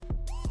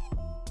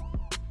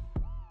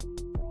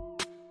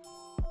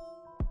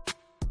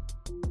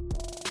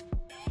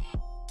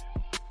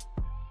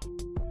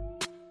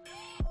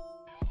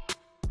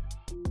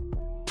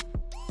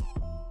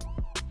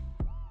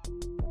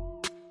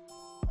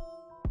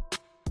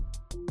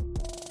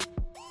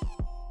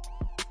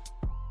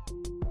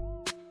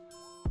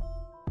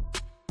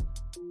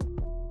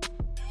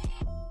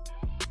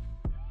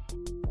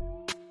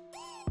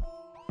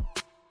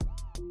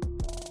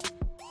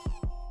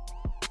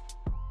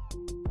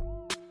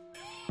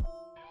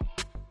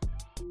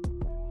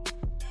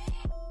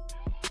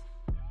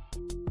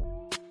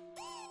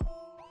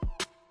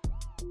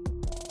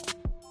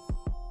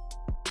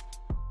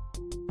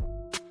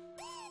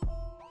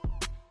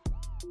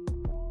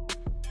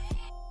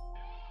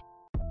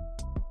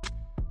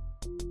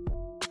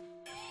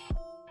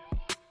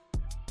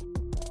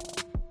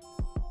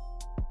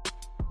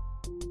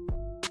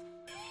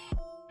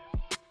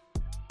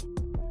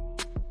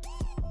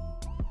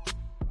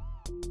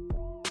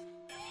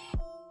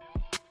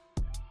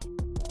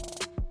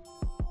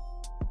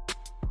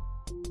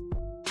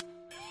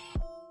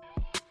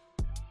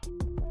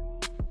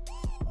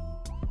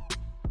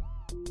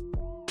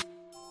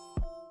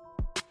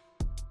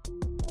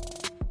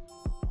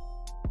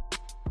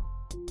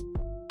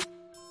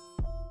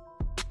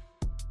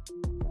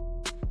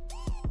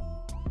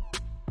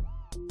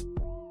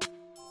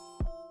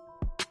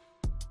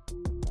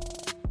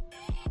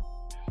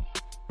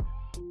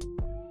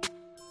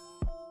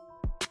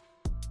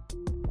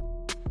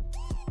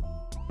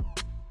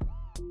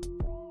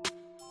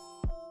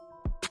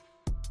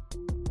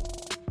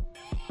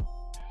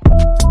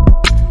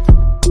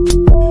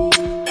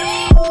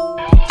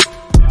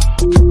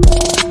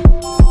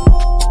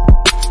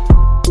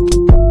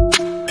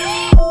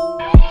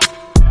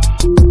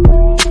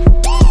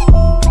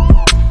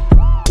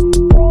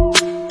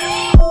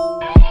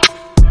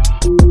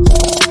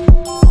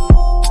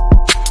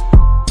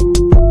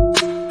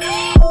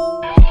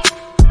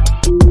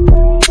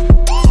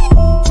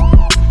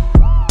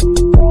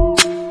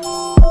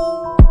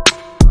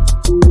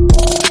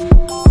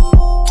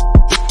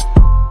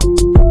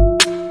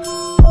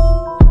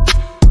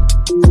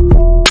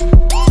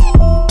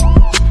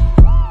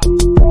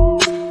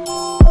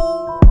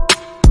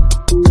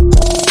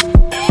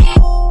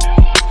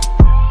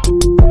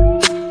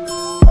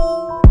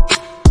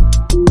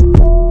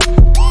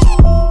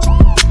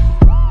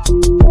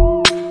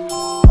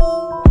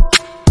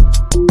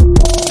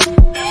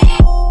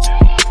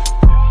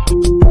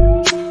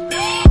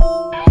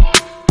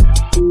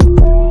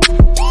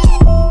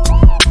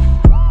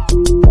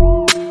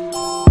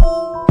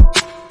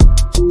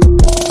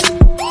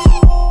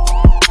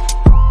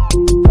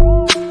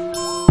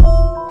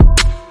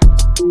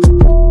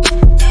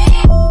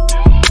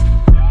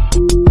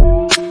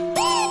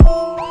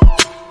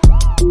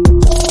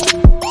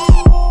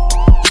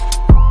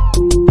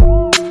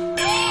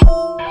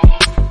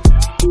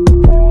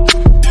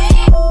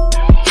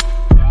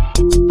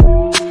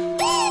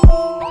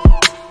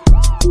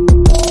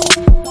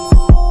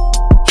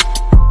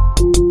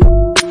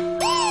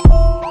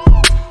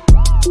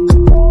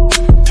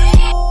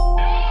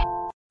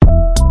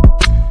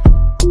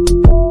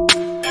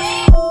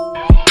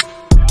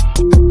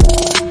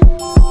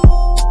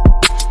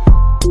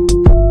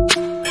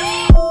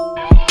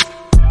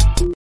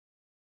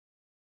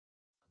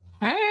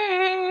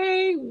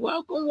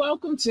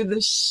welcome to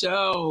the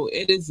show.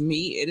 It is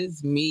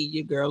me,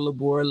 your girl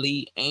Labor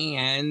Lee,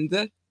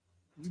 and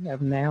You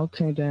have now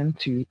tuned in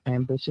to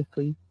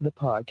Ambitiously the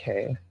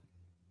podcast.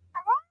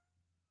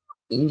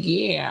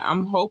 yeah,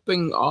 I'm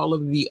hoping all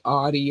of the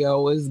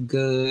audio is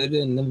good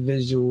and the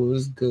visual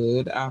is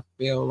good. I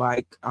feel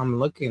like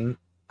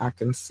I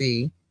can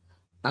see.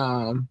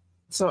 Um,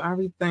 so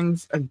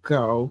everything's a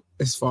go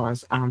as far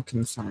as I'm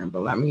concerned,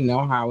 but let me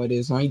know how it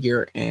is on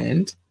your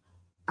end.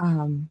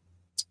 Um,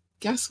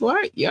 Guess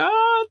what, y'all?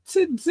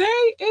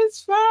 Today is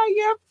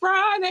Fire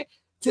Friday.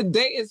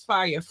 Today is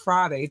Fire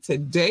Friday.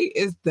 Today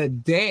is the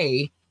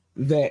day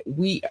that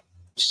we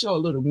show a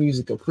little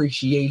music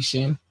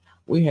appreciation.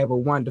 We have a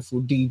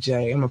wonderful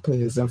DJ. I'm going to put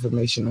his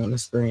information on the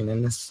screen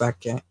in a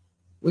second.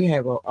 We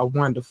have a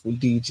wonderful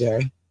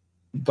DJ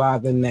by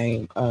the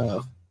name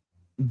of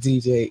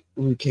DJ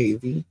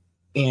Rukazi.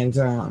 And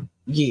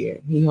yeah,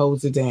 he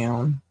holds it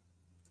down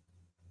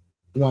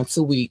once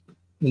a week.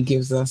 He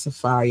gives us a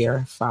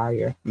fire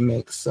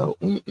mix. So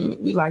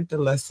we like to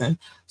listen.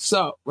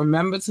 So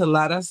remember to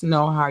let us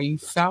know how you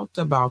felt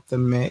about the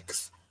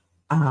mix.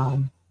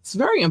 It's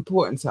very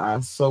important to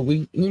us. So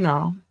we,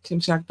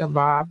 can check the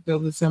vibe, feel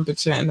the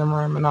temperature in the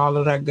room and all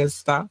of that good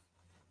stuff.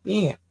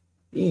 Yeah.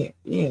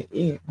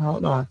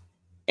 Hold on.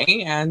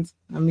 And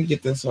let me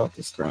get this off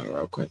the screen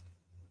real quick.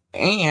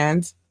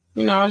 And,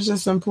 it's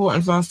just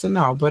important for us to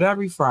know. But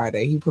every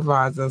Friday, he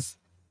provides us,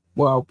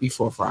 well,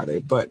 before Friday,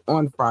 but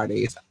on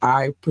Fridays,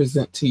 I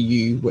present to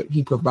you what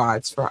he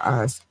provides for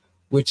us,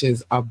 which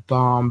is a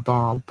bomb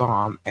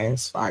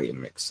ass fire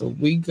mix. So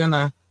we're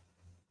gonna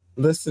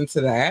listen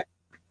to that.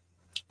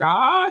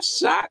 Ah,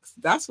 shucks.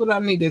 That's what I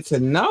needed to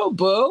know,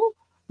 boo.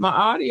 My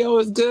audio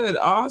is good.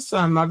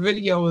 Awesome. My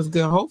video is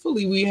good.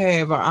 Hopefully we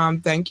have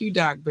thank you,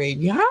 Doc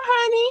Baby. Hi,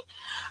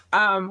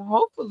 honey.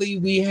 Hopefully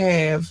we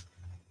have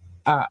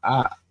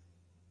a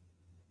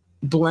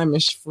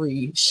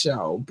blemish-free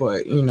show,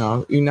 but you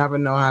never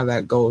know how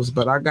that goes.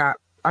 But I'm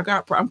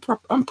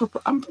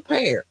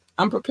prepared.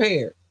 I'm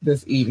prepared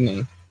this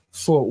evening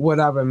for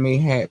whatever may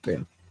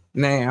happen.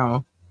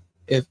 Now,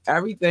 if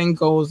everything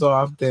goes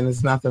off, then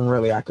there's nothing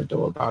really I could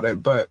do about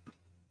it. But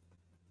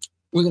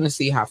we're gonna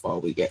see how far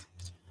we get.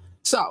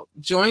 So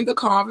join the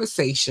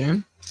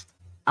conversation.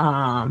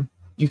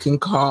 You can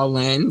call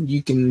in.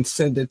 You can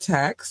send a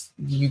text.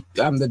 The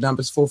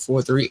number's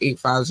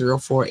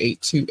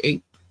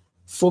 443-850-4828.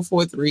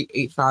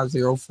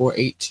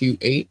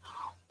 443-850-4828.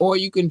 Or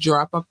you can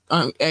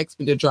ask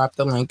me to drop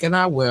the link, and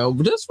I will.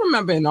 But just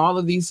remember, in all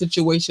of these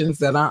situations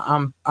that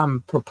I'm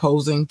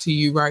proposing to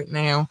you right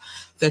now,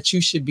 that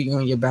you should be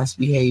on your best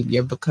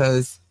behavior,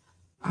 because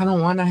I don't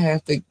want to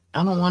have to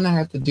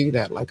do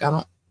that. Like, I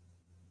don't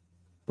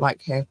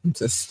like having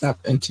to step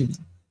into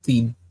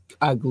the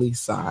ugly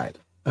side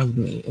of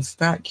me. It's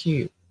not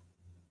cute.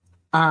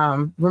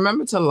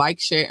 Remember to like,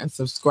 share, and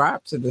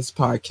subscribe to this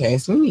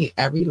podcast. We need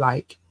every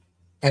like,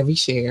 every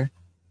share,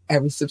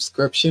 every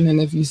subscription.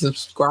 And if you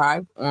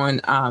subscribe on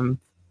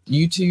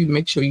YouTube,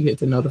 make sure you hit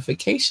the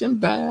notification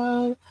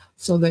bell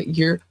so that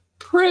you're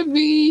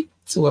privy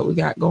to what we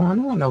got going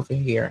on over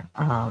here.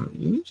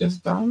 You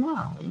just don't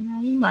know.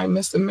 You might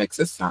miss a mix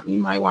or something. You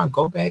might want to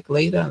go back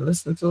later and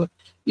listen to it.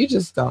 You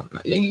just don't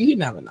know. You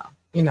never know.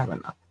 You never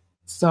know.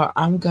 So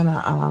I'm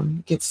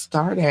gonna get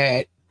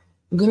started.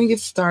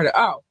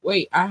 Oh,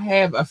 wait, I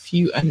have a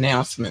few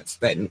announcements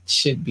that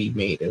should be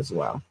made as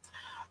well.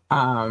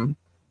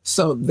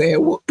 So there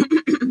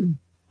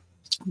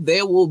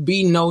will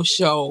be no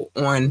show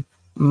on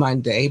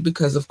Monday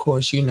because, of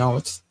course,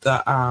 it's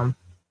the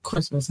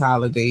Christmas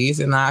holidays,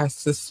 and I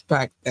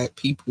suspect that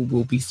people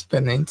will be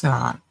spending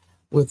time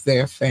with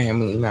their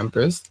family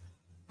members.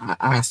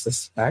 I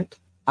suspect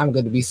I'm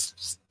going to be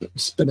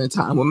spending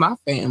time with my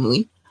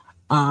family,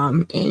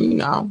 and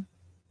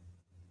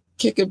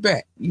kick it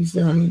back. You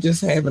feel me?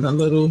 Just having a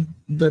little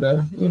bit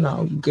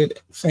of good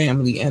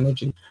family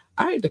energy.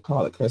 I hate to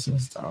call it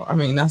Christmas, though. I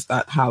mean, that's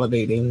that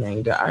holiday they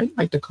named it. I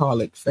like to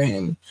call it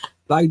family.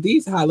 Like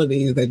these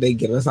holidays that they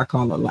give us, I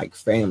call it like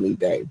family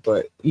day.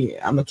 But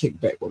yeah, I'm going to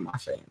kick back with my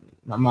family.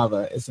 My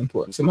mother is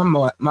important to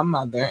my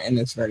mother, and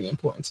it's very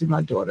important to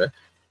my daughter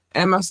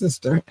and my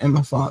sister and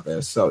my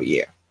father. So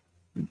yeah,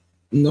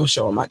 no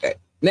show on my day.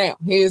 Now,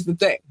 here's the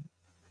thing.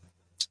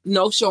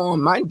 No show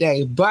on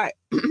Monday, but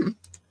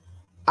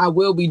I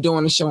will be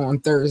doing a show on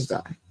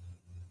Thursday.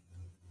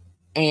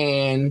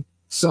 And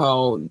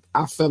so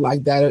I feel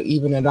like that'll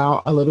even it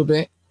out a little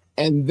bit.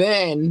 And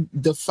then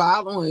the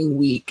following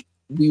week,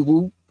 we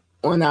will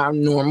on our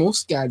normal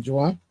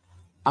schedule.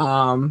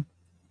 And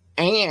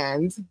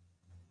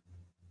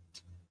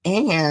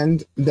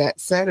that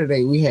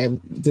Saturday, we have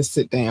to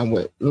sit down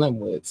with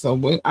Linwood.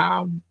 So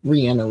I'll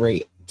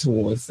reiterate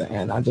towards the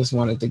end. I just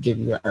wanted to give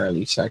you an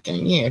early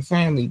check-in. Yeah,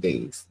 family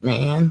days,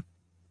 man.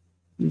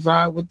 You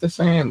vibe with the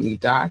family,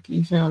 Doc.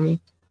 You feel me?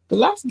 But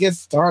let's get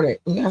started.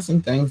 We got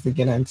some things to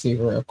get into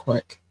real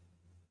quick.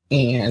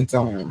 And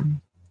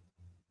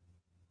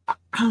I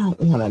don't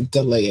want to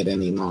delay it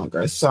any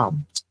longer. So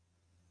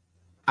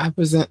I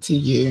present to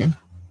you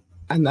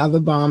another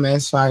bomb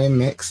ass fire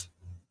mix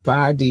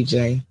by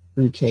DJ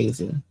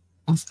Lucchese.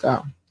 Let's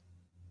go.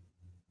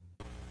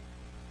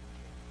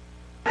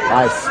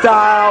 I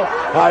style,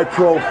 I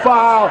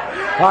profile,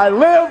 I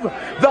live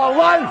the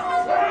life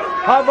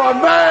of a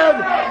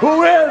man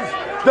who is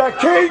the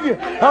king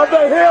of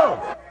the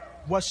hill.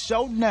 What's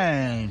your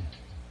name?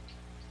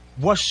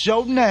 What's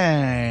your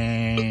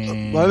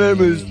name? My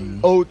name is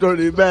Old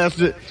Dirty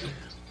Bastard.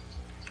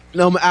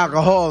 And I'm an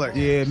alcoholic.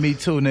 Yeah, me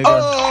too, nigga.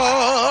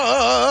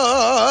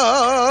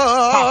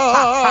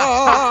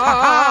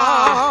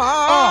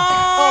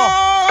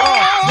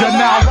 You're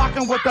now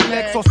rocking with the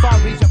licks, so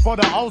start reaching for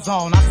the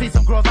ozone. I see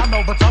some girls I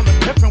know, but y'all look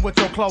different with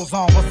your clothes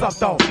on. What's up,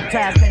 though?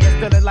 Taz King is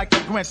feeling like the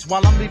Grinch,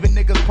 while I'm leaving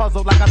niggas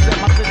puzzled like I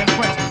said my shit in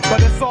French.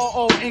 But it's all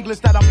old English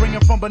that I'm bringing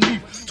from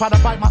beneath. Try to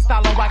bite my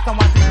style on wax, I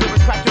want these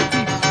lyrics crack your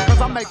teeth.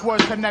 Cause I make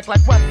words connect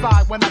like West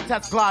Side when I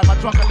test glide. My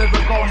drunken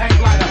lyrical hang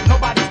glider.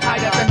 Nobody's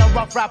tighter than a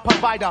rough rap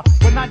provider.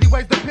 With 90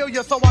 ways to kill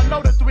you, so I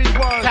know the 3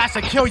 words. Cash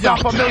to kill ya.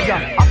 Sound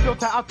familiar. I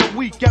filter out the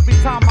week every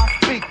time I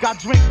speak. I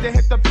drink to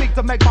hit the peak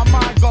to make my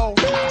mind go.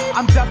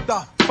 I'm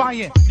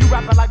deaf-defiant. You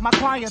rapping like my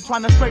client,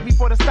 trying to scrape me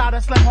for the style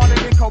that slam harder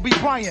than Kobe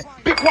Bryant.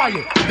 Be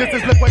quiet. This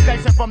is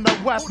liquidation from the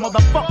West,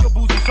 motherfucker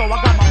boozy. So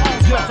I got my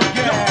own special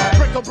guest.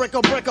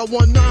 Breaker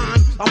 19.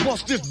 I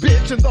bust this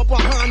bitch in the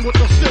behind with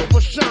the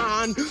silver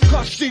shine.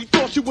 Cause she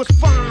thought she was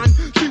fine.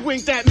 She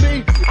winked at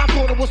me, I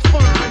thought it was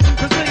fine.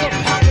 Cause nigga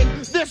poppin',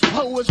 this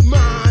hoe is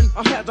mine.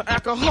 I had the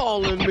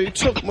alcohol in me,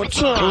 took my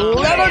time.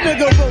 Let a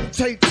nigga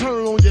rotate,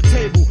 turn on your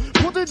table.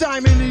 Put the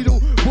diamond needle,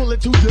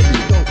 bullet to your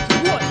ego.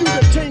 What, you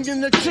the king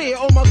in the chair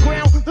on my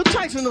ground? The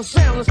Tyson of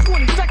sound is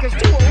 20 seconds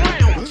to a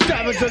round.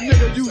 Savage a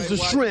nigga use a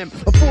shrimp.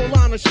 A full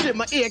line of shit,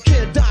 my ear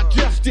can't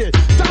digest it.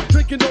 Stop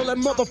drinking all that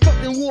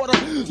motherfucking water.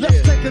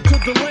 Let's take it to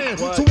the land.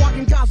 So I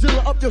can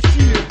Godzilla up your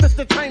shit.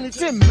 Mr. Tiny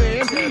Tim,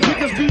 man.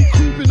 Niggas be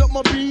creeping up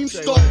my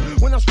beanstalk.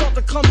 When I start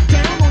to come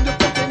down on your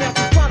fucking ass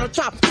and try to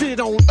chop shit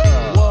on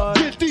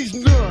get these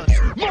nuts.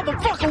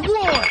 Motherfucker,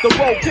 what? The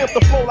road pimp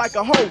the flow like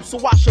a hoe, so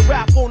I should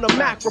rap on the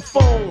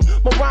microphone.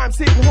 My rhymes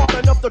hitting hard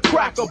enough to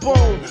crack a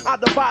bone. I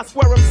divide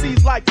square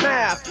MCs like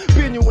math.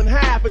 Bend you in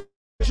half and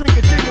drink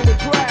a genuine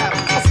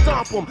draft. I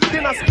stomp him,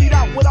 then I skeet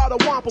out without a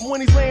wampum.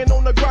 When he's laying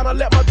on the ground, I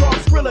let my dog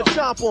Skrilla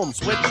chomp him.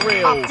 Switch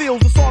reels. I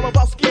feels it's all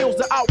about skills.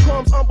 The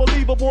outcomes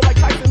unbelievable like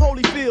Tyson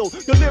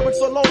Holyfield. The lyrics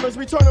are loners,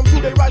 return them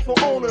to their rightful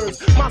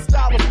owners. My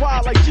style is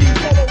wild like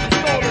G's all over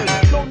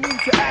stoners. No need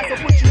to ask, I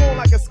put you on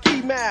like a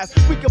ski mask.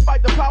 We can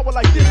fight the power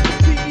like this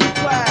is PE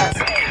class.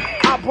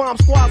 I bomb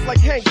squads like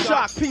Hank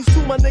Shock. Peace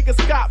to my nigga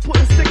Scott,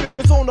 putting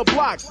stickers on the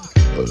block.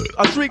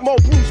 I drink more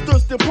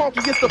Brewsters than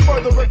Punky. It's the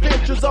further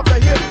adventures of the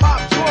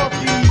hip-hop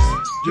drunkies.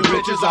 Your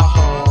bitches are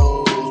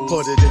hoes.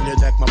 Put it in your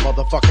neck, my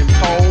motherfucking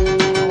toe.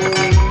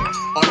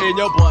 Or in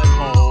your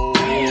butthole.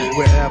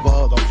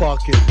 Wherever the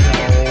fuck it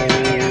goes.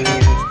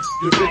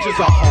 Your bitches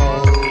are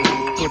hoes.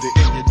 Put it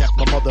in your neck,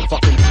 my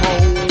motherfucking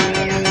toe.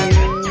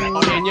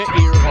 Or in your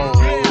ear hole.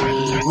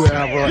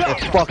 Wherever the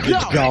fuck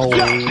it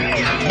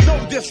goes. No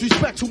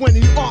disrespect to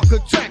any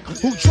architect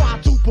who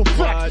tried to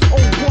perfect. Oh,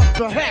 what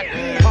the heck?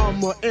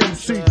 I'm a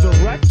MC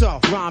director,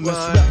 rhyme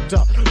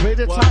inspector.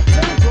 Rated top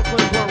 10,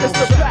 Brooklyn Borough. It's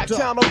the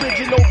Backtown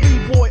original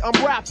B-boy,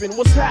 I'm rapping.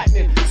 What's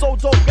happening? So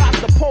dope, got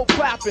the pole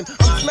clapping.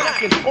 I'm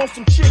smacking on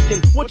some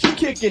chicken. What you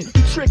kicking?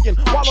 You tricking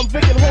while I'm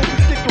vicking hoes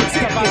who stick with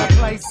Step out of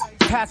place.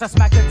 Pass, I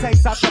smack the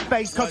taste out your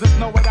face. Cause there's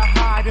nowhere to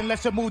hide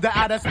unless you move to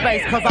outer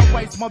space. Cause I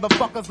waste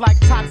motherfuckers like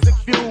toxic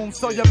fumes.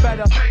 So you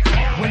better,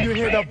 when you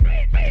hear the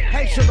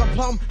hey, sugar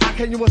plum, how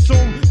can you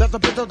assume that the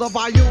bit of the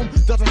volume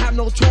doesn't have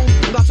no tune?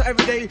 Not your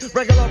everyday,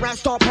 regular rap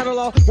star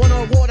peddler. Won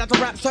an award at the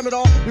rap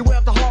seminar. Beware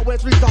of the hardware,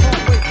 reach the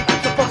hard way.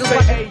 Ask the fuckers Say,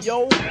 like, hey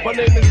yo, my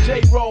name is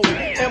J-Roll.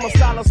 And my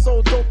style is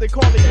so dope, they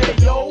call it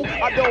hey yo.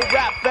 I don't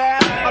rap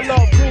fast, I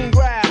love green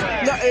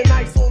grass. Nothing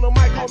nice on the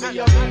mic, call me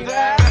a green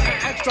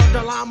grass. extra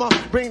the llama,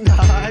 bring the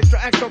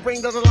extra,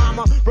 bring the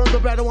llama. Burn the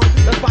better one,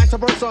 that's vice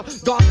versa.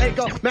 Dark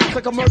Acre,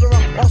 massacre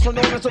murderer, also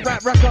known as a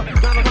rap wrecker.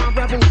 Not a rhyme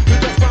rebel, we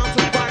just rhyme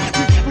to rhyme.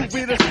 Street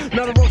beaters,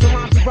 metal rose and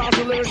rhymes to browse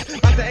the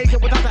lyrics. Like the acre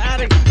without the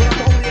attic, but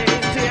I'm only an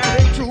AT, I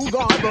ain't true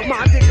God. But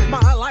my dick is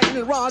my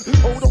lightning rod.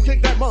 Oh, don't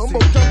kick that mumbo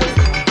jumbo.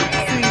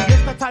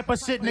 It's the type of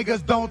shit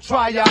niggas don't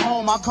try at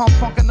home. I come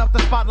funkin' up the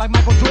spot like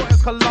Michael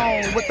Jordan's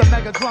cologne with the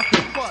mega drunken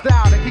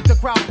style to keep the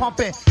crowd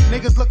pumping.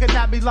 Niggas looking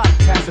at me like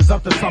Cash is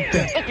up to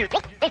something.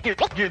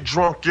 Get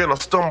drunk and I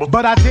stumble.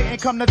 But I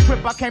didn't come to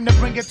trip, I came to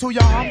bring it to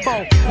your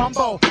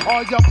humble.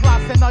 All your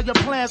plots and all your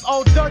plans.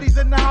 Old Dirty's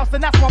in the house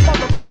and that's my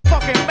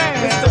motherfucking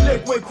man. It's the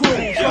Liquid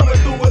Crew, coming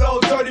through with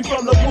Old Dirty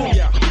from the booth.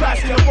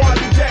 Crashing the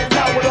party, jacking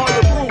out with all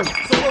the brew.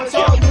 So what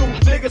y'all do,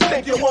 niggas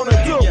think you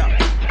wanna do?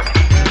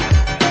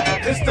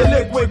 It's the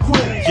Liquid Crew,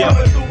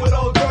 coming through with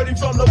Old Dirty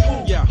from the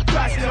booth.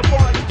 Crashing the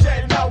party,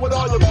 jacking out with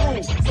all the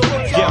brew. So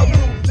what y'all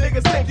do,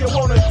 niggas think you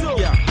wanna do?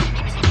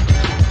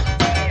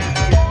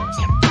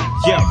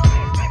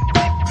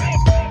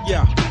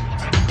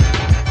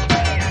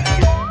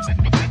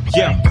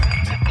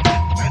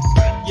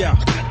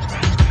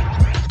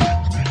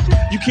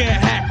 You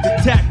can't hack the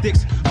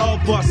tactics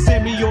of a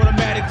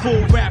semi-automatic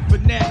full rap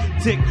fanatic.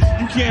 fanatic.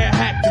 You can't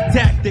hack the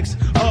tactics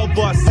of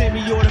a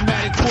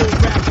semi-automatic full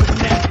rap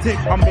fanatic.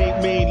 I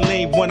make mean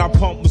lean when I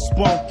pump with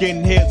spunk,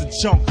 and here's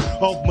a chunk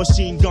of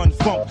machine gun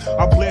funk.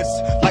 I bliss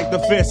like the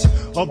fist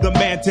of the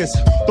mantis.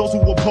 Those who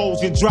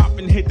oppose can drop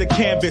and hit the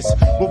canvas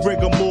with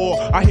rigor more.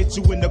 I hit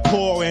you in the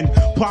core and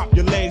pop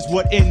your legs.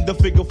 What in the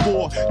figure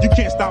four? You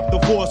can't stop the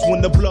force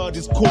when the blood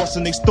is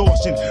coursing.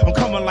 Extortion, I'm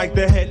coming like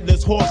the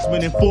headless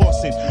horseman,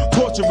 enforcing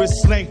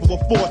torturous slang for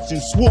a fortune.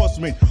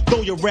 Swordsman,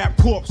 throw your rap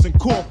corpse in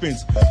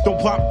coffins. Don't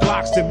pop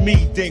Glocks to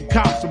me, then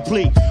cops and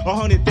plea.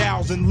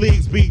 100,000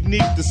 leagues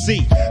beneath the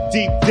sea.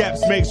 Deep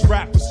depths makes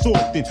rappers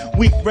soften.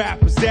 Weak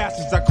rappers'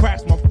 asses, I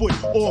crash my foot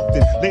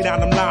often. Lay down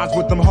them lines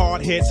with them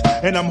hard hits,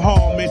 and I'm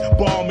harming,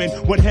 bombing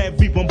with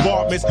heavy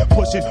bombardments.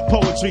 Pushing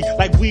poetry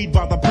like weed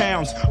by the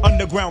pounds.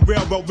 Underground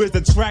railroad is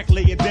the track,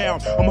 lay it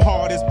down. I'm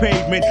hard as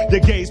pavement, you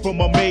gaze from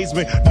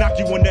amazement. Knock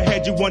you in the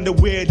head, you wonder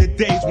where the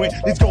days went.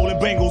 These golden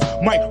bangles,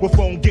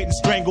 microphone getting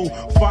strangled.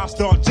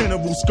 5-star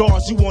general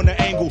scars, you on the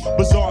angle.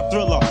 Bizarre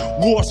thriller,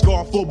 war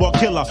scar, football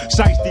killer.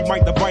 Shiesty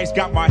Mike the Vice,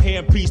 got my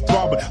handpiece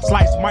throbbing.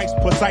 Slice mics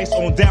precise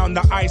on down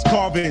the ice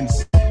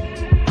carvings.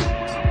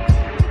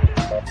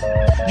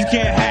 You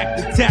can't hack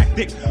the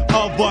tactic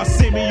of a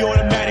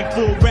semi-automatic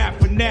full rap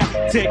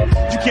fanatic.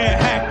 You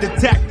can't hack the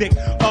tactic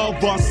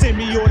of a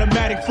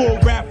semi-automatic full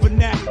rap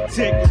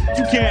fanatic.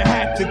 You can't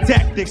hack the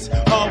tactics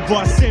of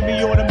a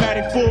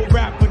semi-automatic full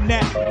rap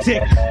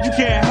fanatic. You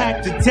can't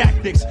hack the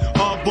tactics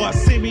of a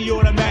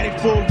semi-automatic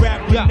full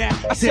rap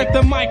fanatic. I set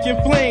the mic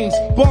in flames,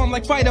 bomb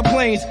like fighter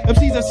planes.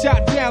 MCs are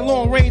shot down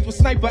long range with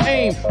sniper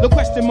aim. No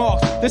question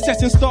marks, the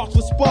session starts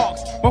with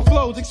sparks. My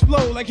flows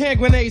explode like hand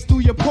grenades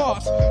through your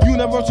parts.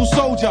 Universal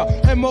soldier,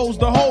 MO's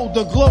to hold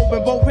the globe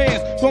in both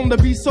hands. From the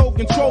beast soul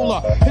controller,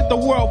 hit the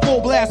world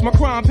full blast. My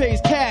crime pays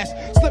cash.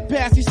 Slip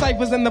past these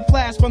ciphers and the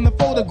flash from the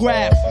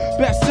photographs.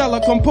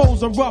 Bestseller,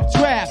 composer, rough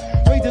draft.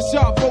 Razor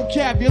sharp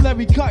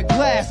vocabulary, cut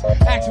glass.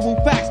 Actual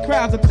facts,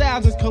 crowds of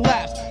thousands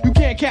collapse. You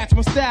can't catch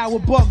my style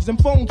with bugs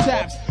and phone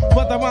taps.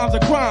 But the rhymes are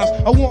crimes,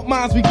 I want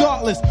mines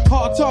regardless.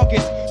 Hard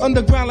targets,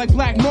 underground like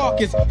black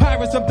markets.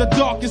 Pirates of the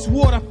darkest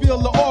water, feel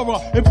the aura.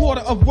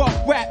 Importer of rough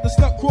rap that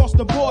snuck across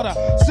the border.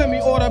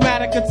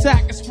 Semi-automatic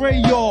attack and spray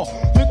y'all.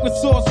 Liquid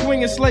sword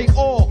swing and slay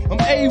all. I'm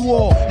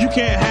AWOL. You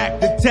can't hack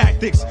the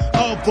tactics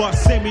of a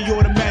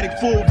semi-automatic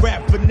full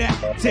rap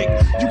fanatic.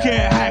 You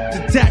can't hack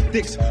the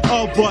tactics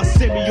of a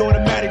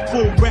semi-automatic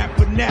full rap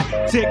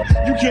fanatic.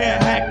 You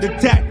can't hack the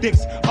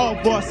tactics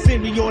of a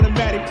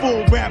semi-automatic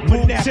full rap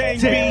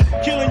fanatic. Be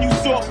killing you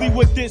softly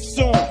with this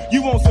song.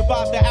 You won't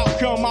survive the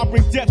outcome. I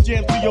bring death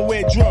jams to your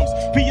eardrums.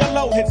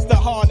 PLO hits the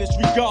hardest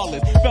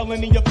regardless.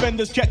 Felony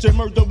offenders catching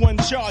murder one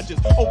charges.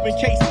 Open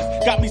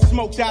cases got me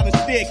smoked out of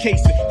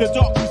staircases. The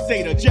Dark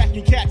Crusader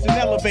jacking cats in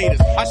elevators.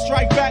 I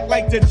strike back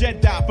like the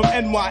Jedi from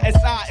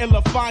NYSI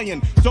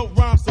illifying. Dope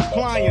rhyme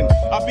supplying.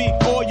 I be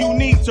all you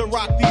need to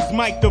rock these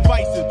mic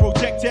devices.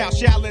 Projectile,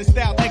 Shaolin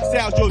style,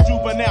 exiles your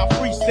juvenile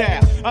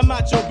freestyle. I'm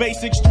not your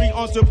basic street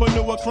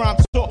entrepreneur crime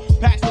talk.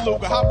 Pax the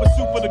Luger, hop a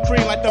soup for the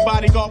cream like the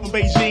bodyguard from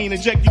Beijing.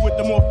 Inject you with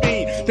the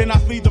morphine, then I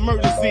flee the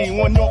murder scene.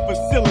 One your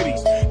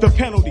facilities, the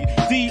penalty,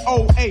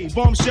 DOA.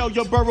 Bombshell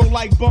your borough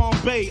like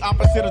Bombay,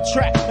 opposite a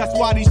track. That's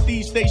why these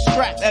thieves stay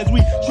strapped. As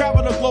we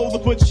travel the globe to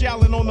put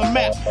Shaolin on the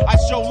map, I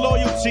show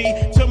loyalty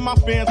to my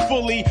fans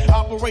fully.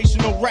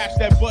 Operational raps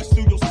that bust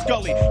through your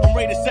scully. I'm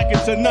rated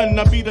second to none.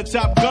 I be the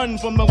top gun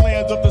from the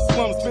lands of the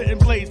slums, spitting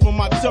blades from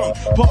my tongue.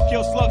 Park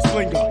your slug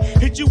slinger,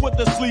 hit you with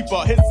the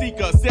sleeper, hit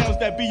seeker. Sounds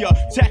that be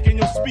attacking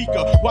your speaker.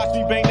 Watch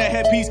me bang that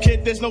headpiece,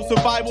 kid. There's no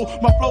survival.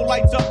 My flow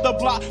lights up the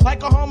block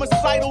like a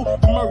homicidal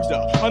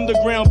murder.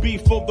 Underground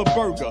beef for the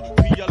burger.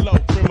 PLO,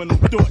 criminal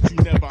thought you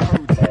never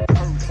heard of.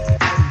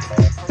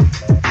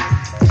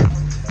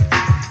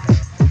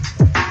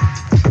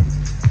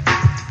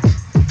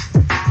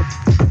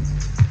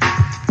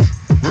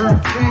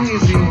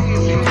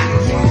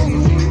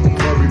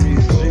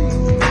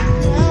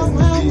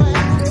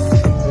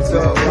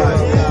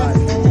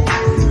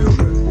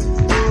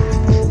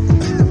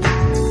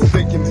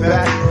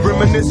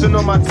 Reminiscing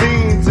on my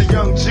teens, a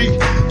young G,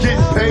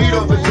 getting paid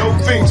off the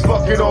dope fiends,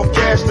 fucking off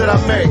cash that I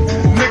make.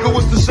 Nigga,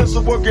 what's the sense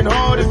of working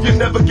hard if you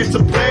never get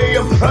to play?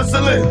 I'm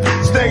hustling,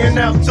 staying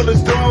out till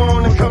it's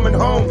dawn and coming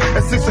home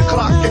at 6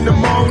 o'clock in the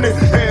morning.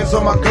 Hands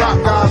on my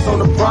Glock, eyes on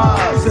the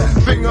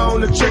prize, finger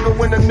on the trigger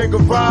when a nigga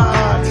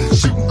ride.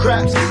 Shooting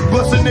craps,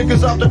 busting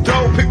niggas off the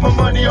door, pick my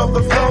money off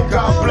the floor.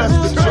 God bless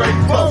the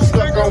Drake folks,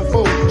 stuck on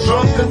food,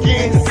 drunk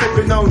again,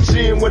 sipping on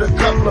gin with a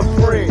couple of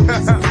friends.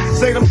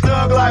 Say them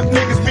thug life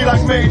niggas be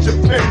like major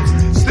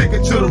pimps.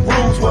 Sticking to the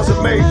rules was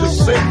a major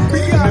sin.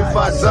 And if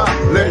I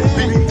die, let it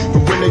be.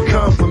 But when they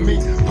come for me,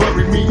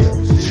 bury me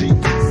a G.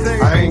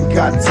 I ain't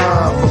got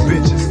time for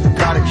bitches.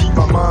 Gotta keep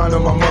my mind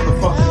on my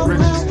motherfucking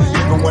riches.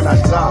 Even when I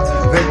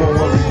die, they won't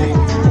worry me.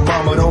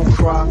 Mama, don't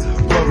cry,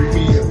 bury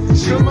me a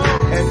G. And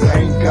I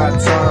ain't got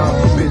time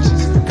for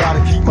bitches.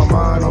 Gotta keep my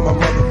mind on my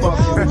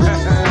motherfucking riches.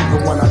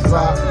 Even when I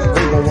die,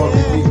 they won't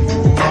worry me.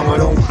 Mama,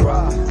 don't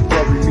cry,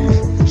 bury me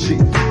a G.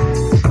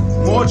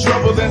 More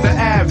trouble than the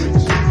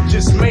average.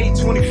 Just made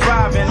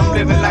 25 and I'm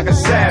living like a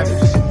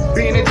savage.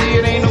 Being a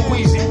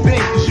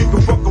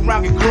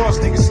cross,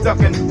 niggas stuck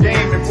in the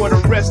game, and for the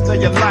rest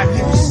of your life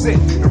you will sit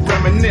and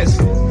reminisce.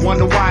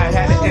 Wonder why I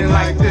had to end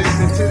like this.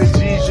 And to the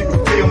G's, you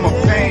can feel my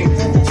pain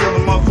until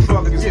the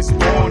motherfucker gets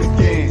born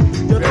again.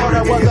 You thought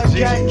I was a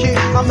gang kid,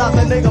 I'm not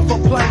the nigga for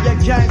playing your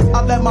games.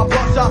 I let my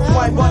buckshot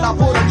swing when I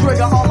pull the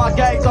trigger on my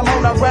gauge. I'm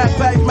on a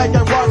rampage,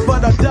 making runs for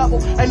the devil.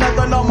 Ain't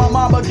nothing on my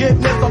mama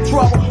getting in some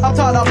trouble. I'm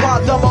tired of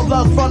buying double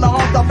lust from the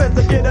homes. I fit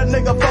to get a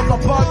nigga from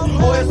some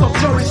punks or in some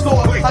jewelry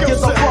store. I get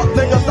some fuck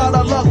niggas out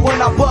of luck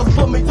when I bust.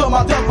 Put me to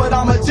my death, but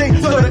I'm a G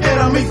to the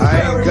enemy.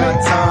 I ain't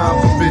got time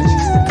for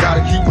bitches.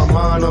 Gotta keep my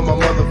mind on my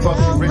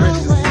motherfucking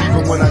riches.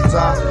 Even when I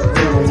die,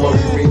 they won't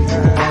worry me.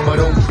 Mama,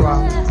 don't cry,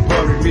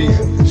 bury me.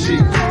 She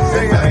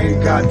say I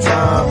ain't got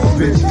time for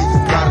bitches.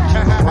 Gotta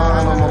keep my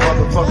mind on my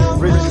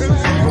motherfucking riches.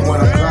 Even when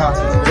I die,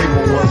 they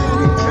won't worry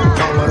me.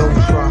 Mama, don't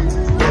cry,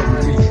 bury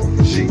me.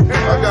 She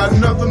I got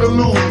nothing to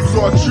lose,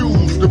 so I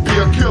choose to be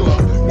a killer.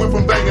 Went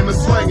from banging to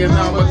slanging,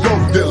 now I'm a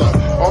dope dealer.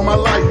 All my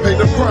life paid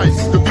the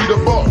price to be the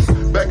boss.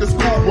 Back in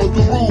school, broke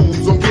the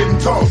rules on getting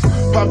tossed.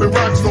 Popping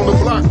rocks on the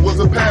block was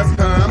a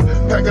pastime.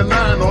 Pack a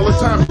 9 all the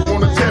time, you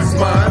wanna test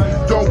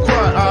mine. Don't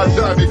cry, I'll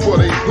die before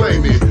they play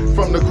me.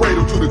 From the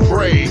cradle to the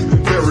grave,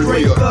 bury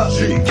me a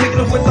G. Kicking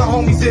it with the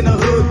homies in the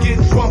hood,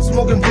 getting drunk,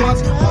 smoking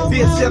blunts. My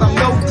bitch said I'm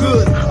no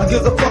good. I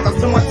give a fuck, I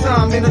spend my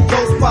time in a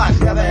dope spot.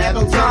 Never had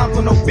no time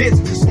for no bitch,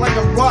 just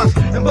slinging rocks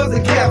and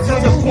buzzing caps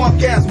on your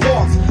punk ass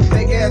walks.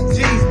 Fake ass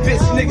G's,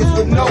 bitch niggas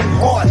with no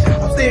heart.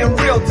 I'm staying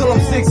real till I'm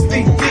 6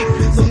 feet deep.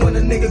 So when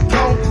a nigga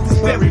gone,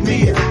 just bury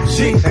me a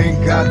G. Ain't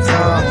got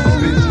time for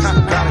bitches.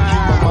 Gotta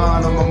keep my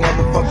mind on my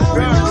motherfucking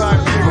riches.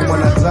 Even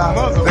when I die,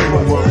 they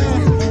won't worry me.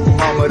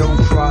 Mama,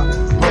 don't cry,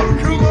 bury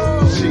me.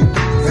 She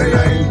say I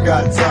ain't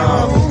got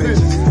time for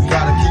bitches.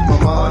 Gotta keep my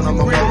mind on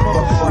my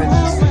motherfucking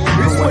riches.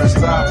 Even when I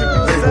die,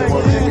 they won't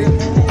worry me.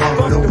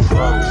 Mama, don't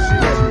cry.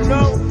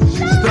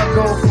 She stuck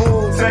on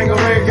food. Tango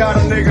ain't got a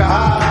nigga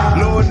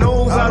high. Lord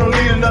knows I don't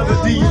need another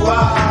DUI.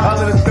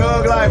 I live a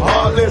thug life,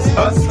 heartless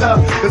hustler.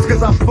 Just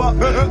cause I fuck,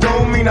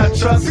 don't mean I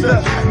trust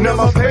her. Now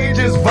my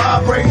pages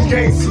vibrating,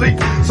 can't sleep.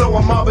 So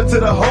I'm mobbing to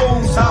the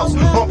hoes house,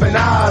 pumping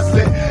eyes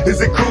lit.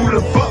 Is it cool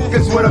to fuck?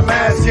 Is what I'm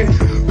asking.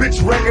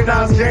 Bitch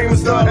recognize game and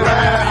start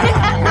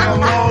laughing. Now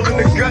I'm all in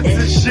the guts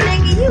and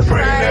shit.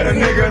 Praying that a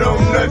nigga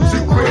don't nut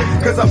too quick.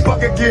 Cause I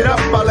fucking get up,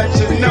 I'll let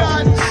you know.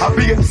 I'll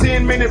be a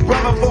 10-minute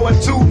brother for a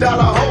 $2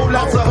 hole.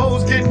 Lots of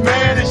hoes get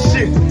mad as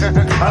shit.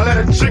 I let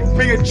a chick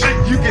be a chick,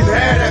 you can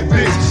have that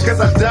bitch. Cause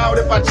I doubt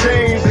if I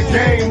change the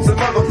game's a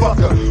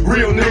motherfucker.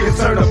 Real niggas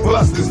turn to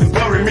busters and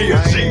bury me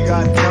a G.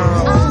 Gotta keep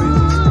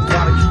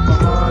my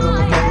mind on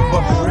my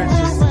motherfucking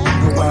riches.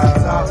 Even when I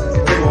die,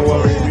 they won't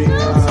worry me.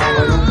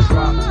 I'ma don't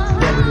cry,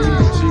 bury me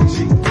a G.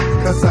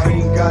 Cause I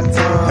ain't got time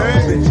for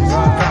bitches.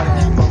 Gotta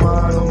keep my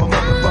mind on my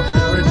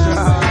motherfucking riches.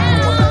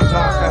 Even when I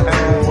die, they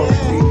won't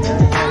worry me.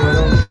 I'ma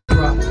don't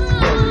cry,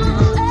 bury me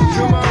a G.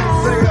 Come on,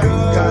 say I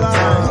ain't got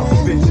time for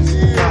bitches.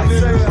 Gotta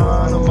keep my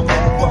mind on my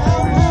motherfucking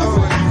riches. Even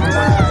when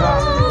I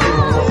die, they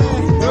won't worry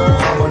me.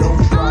 I'ma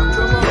don't cry,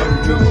 bury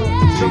me a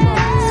G.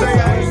 Say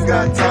I ain't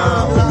got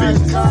time for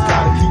bitches.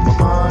 Gotta keep my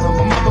mind on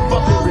my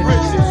motherfucking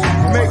riches.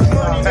 Make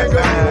money,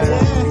 nigga.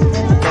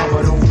 Mama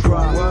don't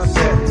cry.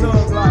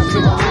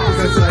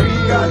 Cause I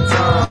ain't got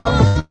time for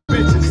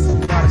bitches.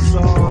 Got a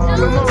song.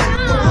 Come on.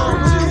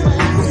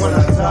 Even when I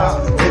die,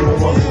 they won't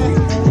worry me.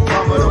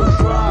 Mama don't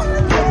cry.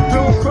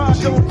 Don't cry,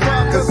 don't cry.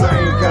 Cause I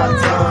ain't got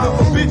time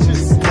for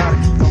bitches. Gotta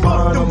keep my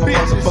mind on my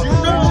motherfucking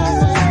riches.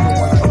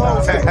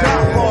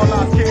 All I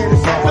care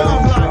is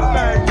love like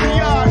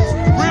backyards.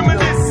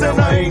 Reminiscing,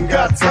 I ain't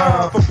got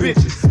time for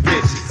bitches.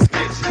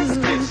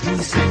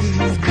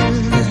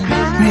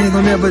 We ain't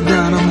gonna never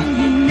die, no.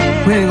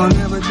 We ain't gonna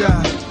never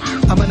die.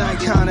 I'm an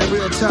icon in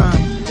real time.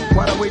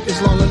 Why'd I wait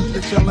this long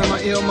to tell in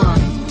my ill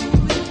mind?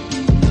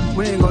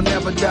 We ain't gonna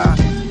never die.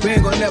 We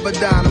ain't gonna never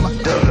die. No.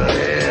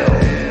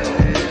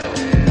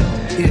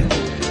 Yeah.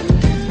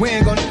 We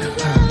ain't gonna.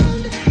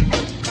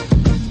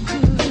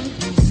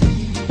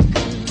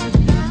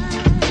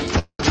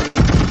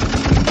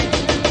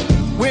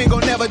 We ain't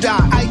gonna never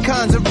die.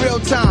 Icons in real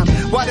time.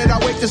 Why did I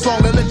wait this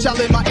long to let y'all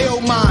in my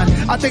ill mind?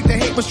 I think the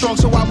hate was strong,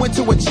 so I went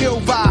to a chill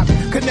vibe.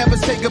 Could never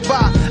say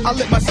goodbye. I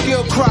let my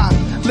skill cry,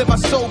 let my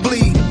soul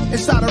bleed.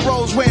 Inside a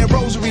rose wearing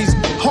rosaries.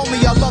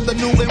 Homie, I love the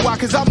new NY,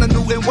 cause I'm the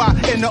new NY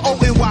and the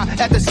old NY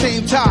at the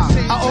same time.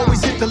 I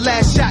always hit the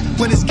last shot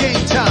when it's game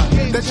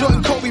time. That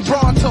Jordan Kobe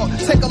Bryant talk,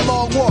 take a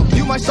long walk.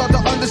 You might start to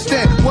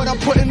understand what I'm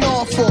putting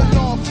on for.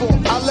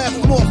 I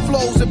left more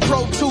flows and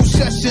Pro 2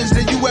 sessions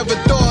than you ever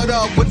thought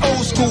of with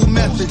old school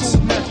methods.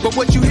 But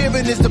what you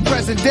hearing is the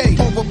present day.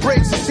 Over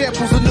breaks and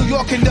samples of New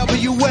York and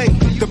WA.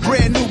 The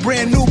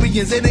brand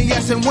Nubians,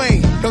 NAS and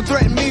Wayne. Don't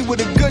threaten me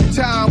with a good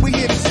time, we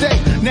here to stay.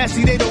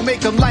 Nasty, they don't make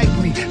them like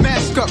me.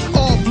 Mask up,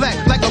 all black,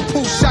 like a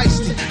Pooh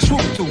Shiesty.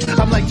 Swoop through,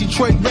 I'm like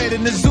Detroit Red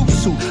in the Zoot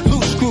suit.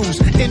 Loose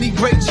screws, any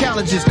great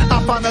challenges,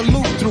 I find a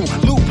loop through.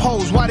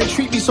 Loopholes, why they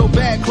treat me so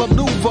bad, Club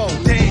Nouveau.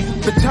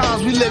 Damn, the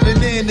times we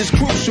living in is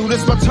crucial.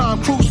 This my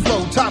Tom Cruise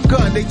flow. Top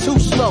Gun, they too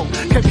slow.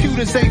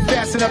 Computers ain't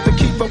fast enough to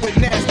keep up with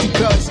nasty,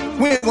 cuz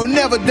we ain't gonna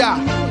never die.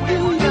 We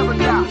ain't gonna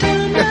never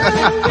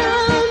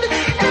die.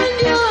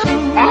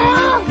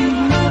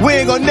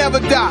 gonna never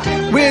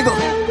die. We ain't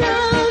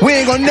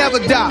gonna never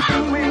die.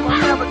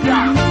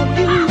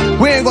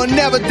 We ain't gonna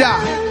never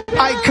die.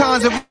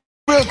 Icons of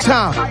real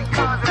time.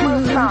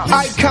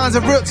 Icons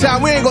of real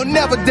time. We ain't gonna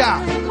never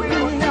die.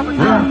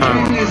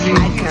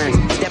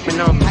 Icons, stepping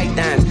on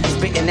pythons,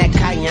 spitting that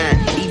cayenne,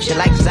 eat you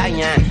like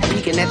Zion,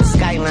 peeking at the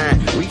skyline,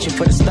 reaching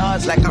for the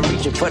stars like I'm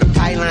reaching for the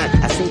pylon.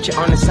 I seen you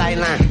on the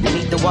sideline, you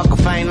need to walk a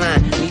fine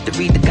line, need to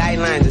read the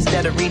guidelines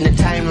instead of reading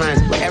the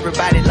timelines, where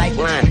everybody like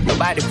line,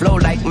 nobody flow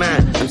like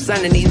mine. I'm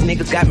sonning these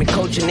niggas, got me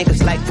coaching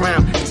niggas like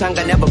crime. Tongue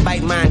I never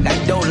bite mine,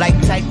 got dough like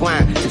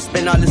Taekwon. To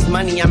spend all this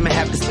money, I'ma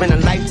have to spend a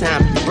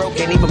lifetime. You broke,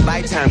 can't even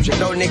buy time, should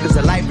throw niggas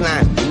a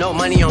lifeline. No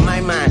money on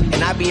my mind,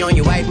 and I be on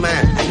your wife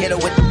mind. I hit her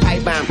with the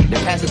pipe bomb, then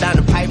pass it down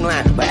the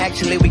pipeline, but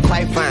actually we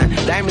quite fine.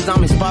 Diamonds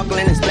on me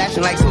sparkling and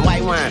splashing like some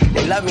white wine.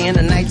 They love me in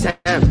the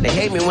nighttime, they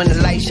hate me when the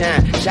light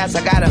shine. Shots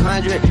I got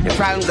 100, and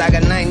problems I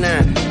got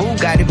 99. Boo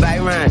got it by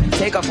Ryan,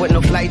 take off with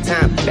no flight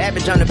time. Bad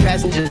bitch on the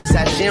passenger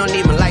side, she don't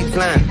even like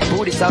flying.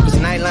 Booty soft as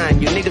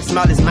nightline, you niggas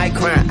small as my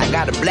crime. I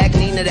got a black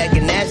Nina that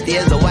get nasty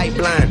as a white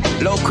blind.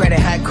 Low credit,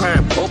 high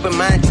crime, open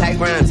mind, tight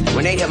rhymes.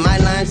 When they hit my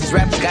lines, these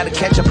rappers gotta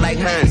catch up like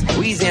Hines.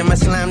 Weezy and my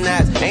slime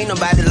knives, ain't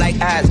nobody like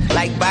eyes.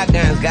 Like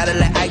bygones, gotta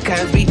let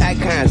icons be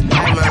icons. To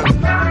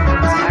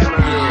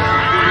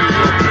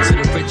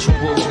the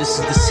ritual, this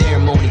is the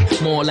ceremony.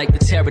 More like the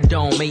Terror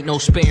Dome, ain't no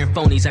sparing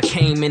phonies. I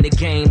came in the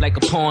game like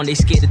a pawn. They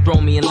scared to throw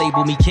me and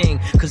label me king,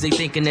 cause they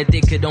thinking that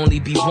there could only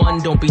be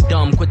one. Don't be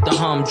dumb, quit the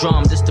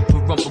humdrum. This the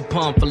parumpa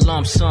pump for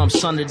lump sum.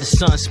 Son of the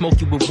sun, smoke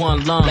you with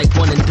one lung. Like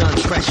one and done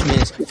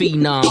freshmen's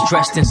phenom,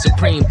 dressed in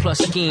Supreme plus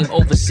scheme.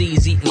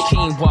 Overseas eating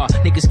quinoa,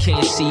 niggas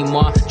can't see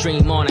more.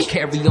 Dream on, I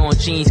carry on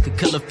jeans. Could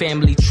kill a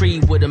family tree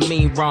with a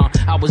mean rhyme.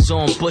 I was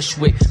on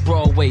Bushwick,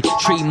 Broadway,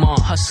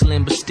 Tremont,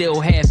 hustling but still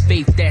had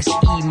faith, that's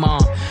Iman.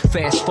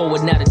 Fast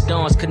forward, now the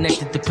dawn's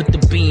connected to put the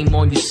beam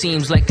on you.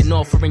 Seems like an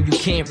offering you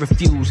can't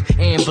refuse.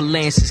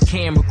 Ambulances,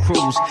 camera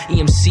crews,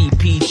 EMC,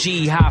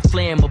 PG, high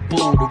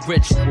flammable, the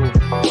ritual.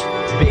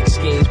 Big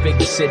schemes,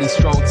 bigger city,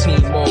 strong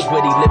team, more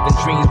witty, living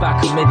dreams by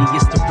committee,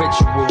 it's the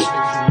ritual.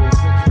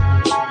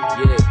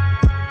 Yeah.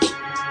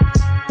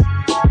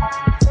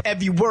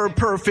 Every word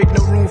perfect,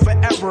 no room for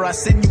error. I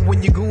send you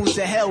and your goons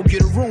to hell,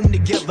 get a room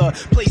together.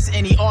 Place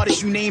any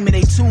artist you name in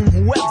a tomb,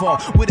 whoever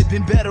would have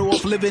been better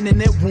off living in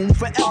their womb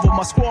forever.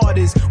 My squad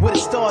is where the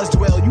stars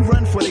dwell. You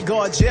run for the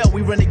guard jail.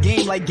 We run a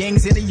game like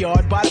gangs in the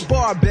yard by the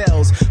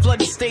barbells.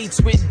 Flooded states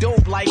with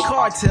dope like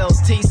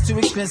cartels. Taste too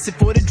expensive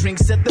for the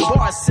drinks at the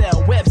bar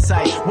sell.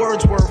 Website,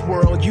 Wordsworth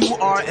World,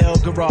 URL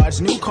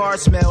Garage. New car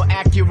smell,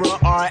 Acura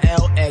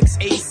RLX.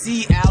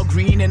 AC Al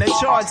Green in a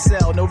charge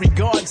cell. No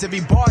regards,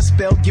 every bar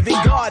spell giving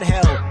God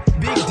hell.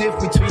 Big diff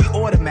between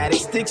automatic,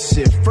 stick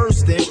shift,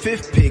 first and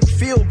fifth pick,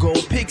 field goal,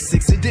 pick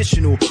six,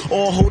 additional.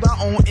 All hold our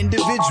own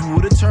individual.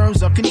 The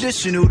terms are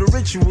conditional, the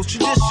ritual's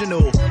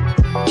traditional.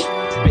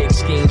 Big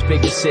schemes,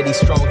 bigger city,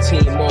 strong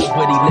team, more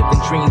witty,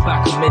 living dreams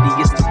by committee,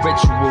 it's the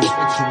ritual.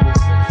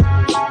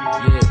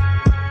 Yeah.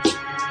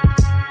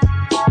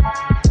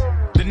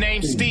 The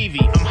name's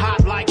Stevie, I'm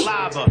hot like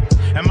lava.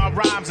 And my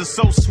rhymes are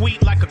so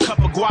sweet like a cup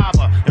of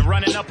guava. And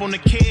running up on the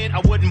kid,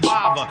 I wouldn't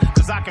bother.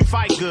 Cause I can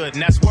fight good,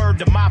 and that's word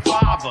to my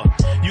father.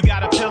 You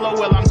got a pillow,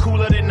 well I'm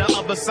cooler than the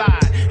other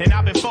side. And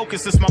I've been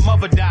focused since my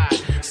mother died.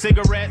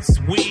 Cigarettes,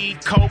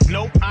 weed, coke,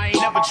 nope, I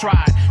ain't never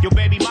tried. Your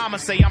baby mama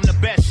say I'm the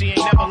best, she ain't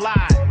never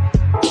lied.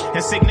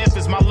 And Signif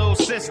is my little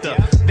sister.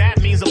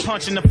 That means a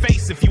punch in the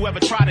face if you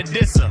ever try to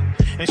diss her.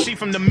 And she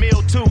from the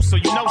mill too, so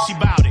you know she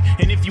bout it.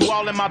 And if you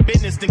all in my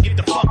business, then get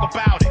the fuck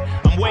about it.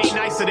 I'm way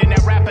nicer than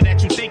that rapper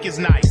that you think is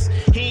nice.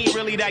 He ain't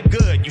really that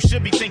good, you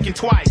should be thinking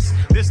twice.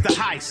 This the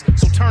heist,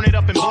 so turn it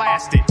up and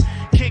blast it.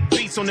 Kick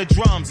beats on the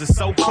drums, it's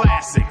so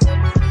classic.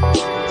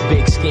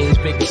 Big schemes,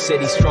 bigger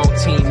city, strong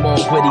team, more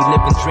witty,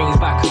 living dreams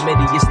by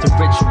committee, it's the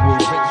ritual.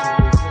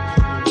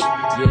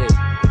 Yeah.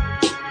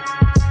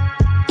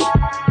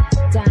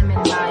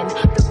 Diamond line,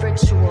 the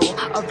ritual,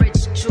 a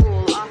rich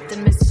jewel,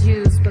 often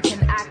misused, but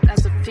can act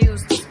as a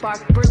fuse to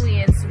spark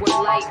brilliance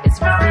where light is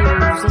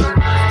refused.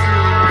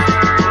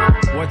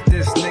 What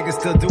this nigga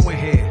still doing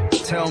here?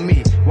 Tell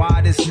me, why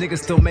this nigga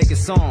still making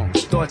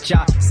songs? Thought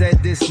y'all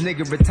said this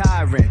nigga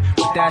retiring,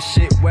 but that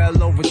shit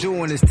well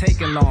overdue and it's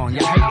taking long.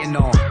 Y'all hating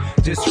on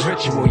this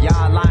ritual,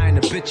 y'all lying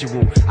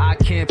habitual. I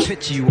can't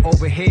picture you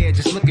over here,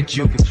 just look at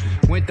you.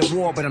 Went to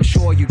war, but I'm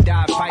sure you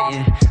died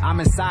fighting.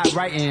 I'm inside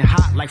writing,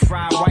 hot like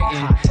fried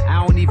whiting. I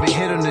don't even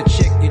hit on the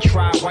chick you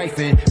tried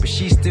wifing, but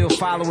she's still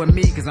following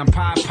me cause I'm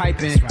pie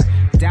piping.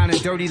 Down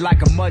and dirty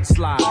like a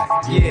mudslide.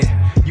 Yeah,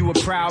 you a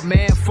proud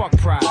man? Fuck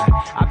pride.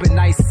 I've been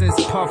nice since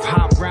Puff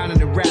Hop round in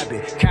the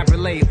rabbit.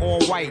 Cabriolet,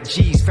 all white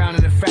G's found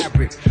in the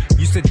fabric.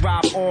 Used to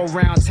drive all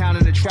around town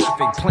in the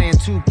traffic, playing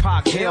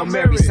Tupac, Hail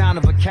Mary, sound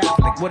of a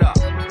Catholic. What up?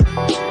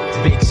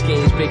 Big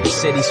schemes, bigger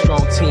city,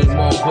 strong team,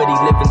 more witty,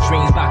 living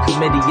dreams by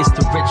committee, it's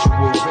the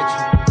ritual.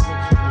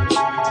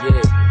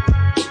 Yeah.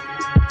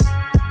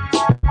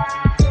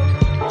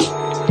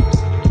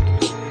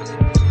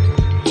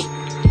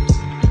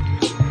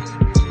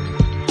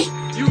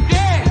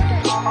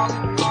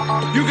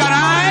 You got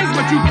eyes,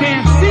 but you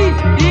can't see.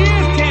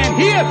 Ears can't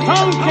hear,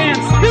 tongue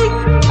can't speak.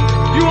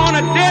 You on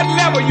a dead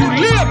level. You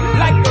live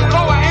like the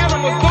lower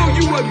animals, though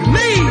you would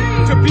need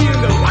to be in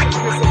the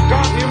likeness of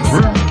God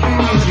himself.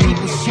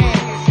 People's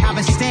chant, I've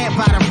been stamped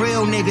by the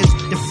real niggas,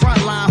 the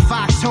frontline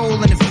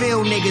foxhole and the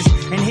field niggas,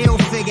 and hill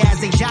figure as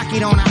they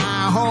jockeyed on an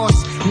iron horse.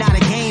 Not a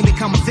game,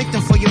 become a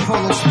victim for your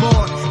polo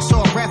sport.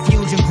 Saw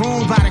refuge and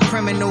groomed by the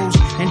criminals,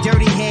 and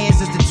dirty hands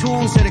is the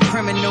tools of the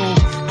criminal.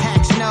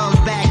 Pack snubs,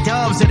 bag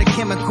dubs of the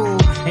chemical,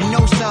 and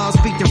no subs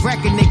speak the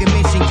record, nigga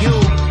mention you.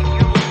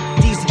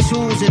 These are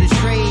tools of the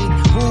trade,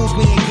 rules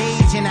we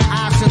engage in, the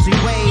options we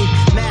weigh.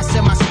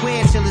 Master my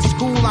square till it's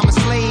school, I'm a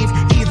slave.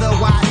 Either a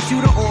wise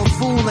shooter or a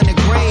fool in the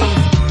grave.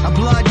 A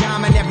blood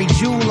diamond, every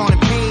jewel on the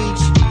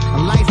page. A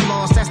life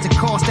lost, that's the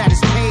cost that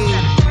is paid.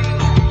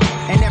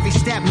 And every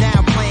step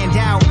now planned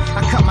out.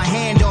 I cut my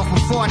hand off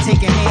before I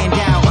take a hand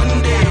out.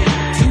 One day,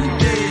 2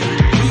 days,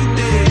 3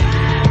 days.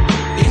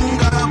 In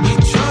God we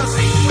trust.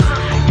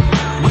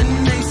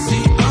 When they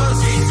see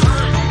us,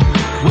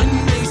 when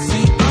they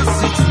see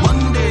us, it's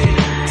 1 day,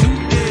 2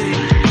 days,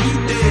 3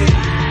 days.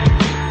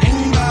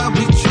 In God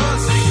we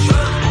trust.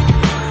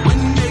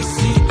 When they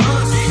see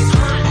us,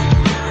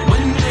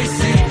 when they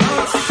see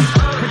us.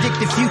 Predict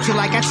the future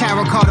like a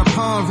tarot card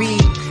upon read.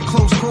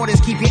 Close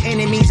quarters, keep your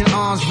enemies in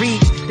arm's reach.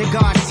 The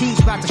gods teach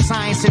about the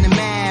science and the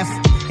math.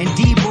 And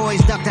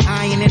D-boys duck the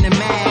iron in the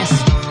mask.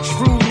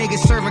 Shrewd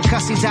niggas serving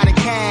cussies out of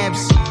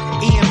cabs.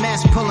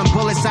 EMS pulling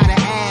bullets out of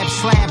abs.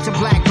 Slabs of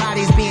black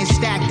bodies being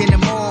stacked in the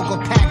morgue or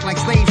packed like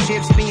slave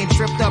ships being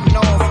tripped up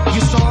north.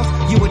 You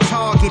soft, you a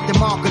target, the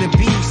mark of the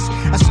beast.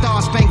 A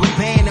star-spangled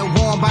banner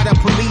worn by the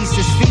police.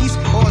 Is feast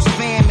or is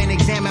famine?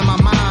 Examine my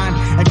mind.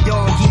 A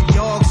dog eat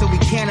dog, so we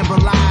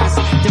cannibalize.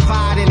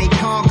 Divide and they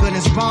conquered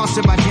and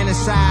sponsored by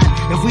genocide.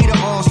 If we the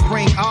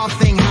offspring, all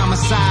thing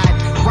homicide.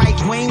 Right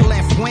wing,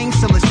 left wing,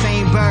 still the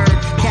same bird.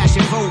 Cash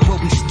and vote,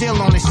 but we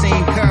still on the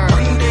same curve.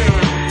 1 day,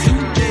 2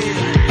 days,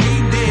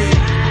 3 days.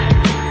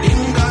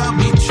 In God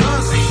we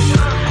trust.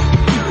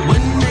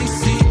 When they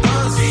see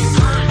us,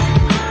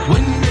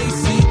 when they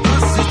see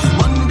us, it's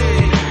 1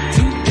 day,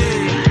 2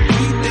 days,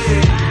 3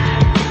 days.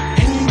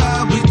 In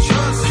God we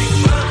trust.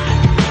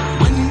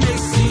 When they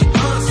see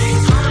us,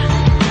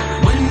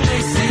 when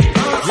they see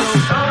us.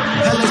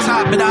 Hell is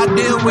hot, but I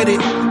deal with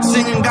it.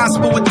 Singing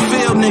gospel with the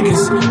field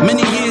niggas.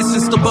 Many years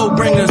since the boat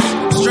bringers.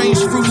 Strange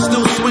fruit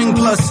still swing,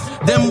 plus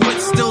them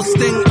wits still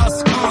sting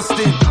us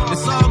constant.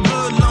 It's all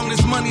good long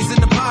as money's in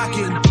the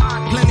pocket.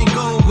 Plenty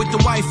gold with the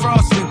white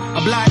frosting.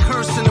 A black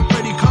hearse and a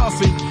pretty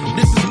coffin.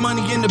 This is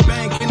money in the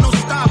bank, ain't no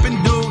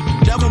stopping, dude.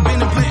 Devil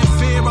been and planting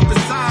fear up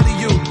inside of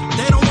you.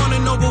 They don't wanna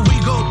know what we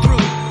go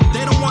through.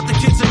 They don't want the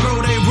kids to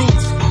grow their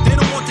roots. They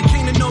don't want the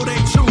king to know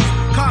their truth.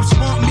 Cops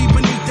want me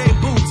beneath their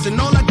boots, and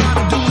all I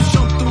gotta do is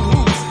jump through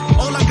hoops.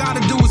 All I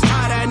gotta do is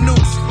tie that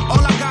noose.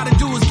 All I gotta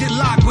do is get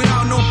locked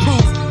without no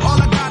proof. All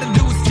I gotta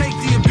do is take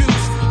the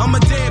abuse. I'm a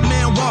dead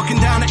man walking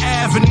down the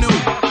avenue.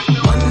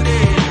 1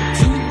 day,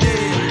 2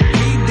 days,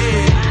 3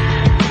 days.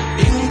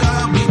 In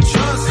God we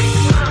trust.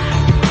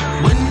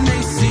 When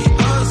they see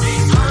us,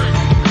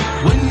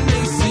 when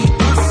they see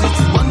us,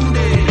 it's 1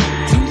 day,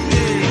 2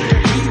 days,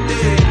 3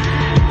 days.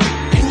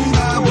 In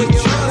God we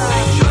trust.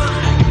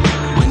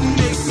 When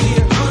they see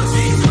us,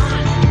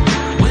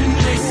 when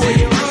they see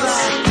us.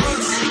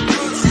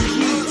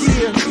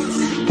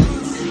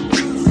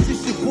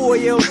 It's your boy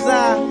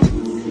Elzai.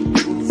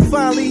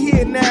 Finally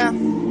here now.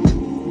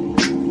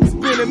 It's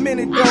been a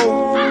minute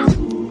though.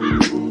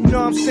 You know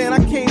what I'm saying? I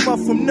came up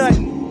from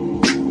nothing.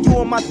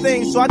 Doing my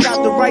thing, so I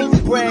got the right to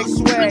brag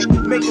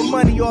swag. Making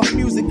money off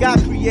music I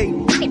create.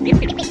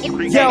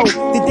 Yo,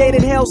 the day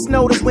that hell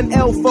snowed us when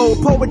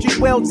L-fold. Poetry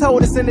well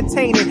told, it's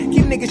entertaining.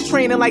 Keep niggas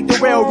training like the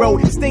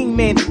railroad.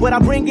 Stingman, what I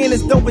bring in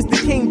is dope as the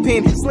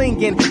kingpin.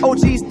 Slinging,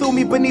 OGs threw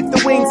me beneath the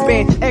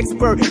wingspan.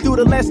 Expert, through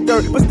the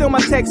Lester, but still my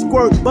tech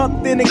squirt. Buck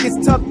then it gets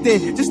tucked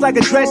in, just like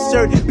a dress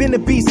shirt. Been a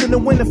beast in the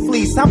winter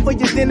fleece. I'm for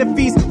your dinner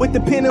feast with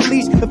the pin and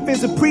leash.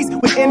 Offensive priest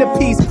with inner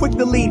peace. Quick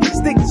to lead,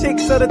 stick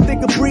chicks of the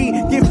thicker breed.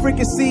 Get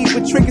fricassee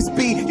with trick and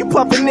speed. You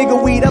puffin' nigga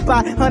weed up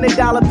by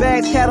 $100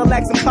 bags,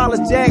 Cadillacs and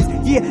polished Jags.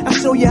 Yeah, I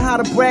show you how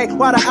to brag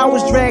while the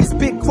hours drag.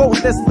 Spit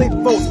quotes that split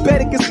votes.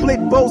 Better get split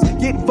votes.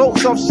 Get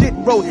votes off shit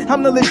road.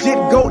 I'm the legit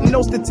goat,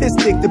 no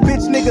statistic. The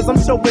bitch niggas, I'm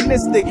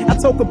chauvinistic. I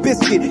toke a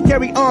biscuit,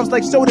 carry arms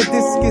like shoulder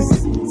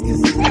discus.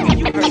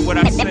 You heard what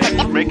I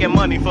said. Making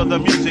money for the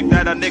music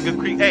that a nigga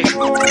create.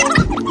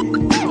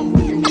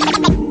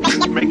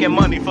 Making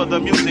money for the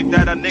music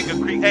that a nigga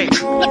create.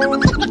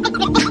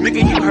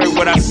 Nigga, you heard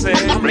what I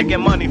said.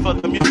 Making money for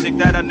the music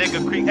that a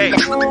nigga create.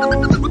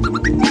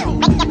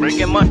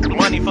 Making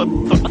money for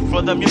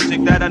the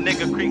music that a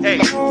nigga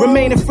create.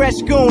 Remain a fresh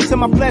goon to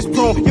my flesh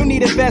prone. You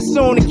need a vest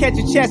soon to catch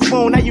your chest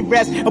bone. Now you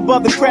rest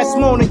above the crest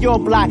moan of your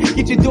block.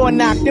 Get your door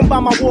knocked, then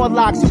by my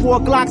warlocks who wore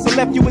Glocks and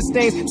left you with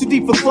stains too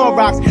deep for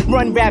Clorox.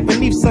 Run rap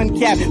beneath sun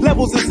cap.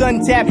 Levels is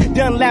untapped.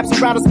 Done laps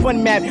around a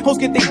spun map. Hoes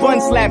get they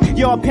bun slapped.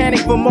 Y'all panic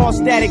for more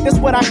static. That's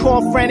what I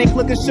call frantic.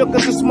 Looking shook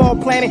as a small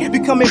planet.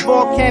 Becoming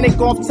volcanic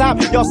off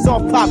top. Y'all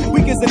soft pop.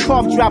 Weak as a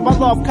cough drop. I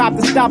love cop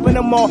to stopping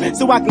them all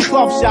so I can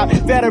cloth shop.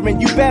 Veteran,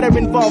 you better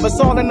involved. It's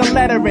all in the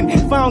lettering.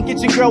 If I don't get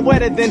your girl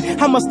wetter, then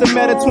I must have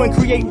met her to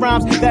create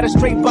rhymes that are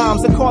straight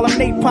bombs. I call them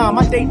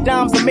napalm. I date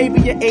dimes, or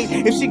maybe you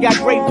 8 if she got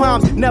great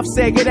palms. Enough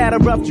said, get out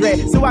of rough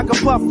dread. So I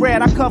can puff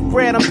red, I cuff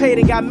bread. I'm paid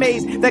and got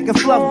maids that can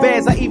fluff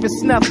beds. I even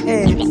snuff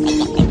heads.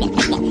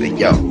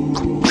 Yo.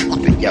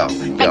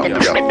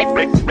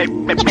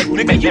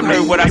 Nigga, you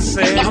heard what I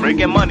said.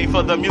 Bringing money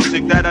for the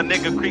music that a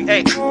nigga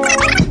create.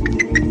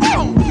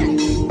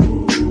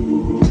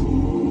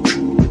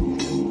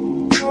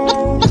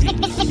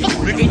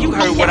 Nigga, you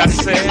heard what I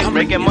said.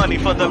 Bringing money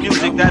for the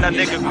music that a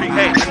nigga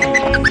create.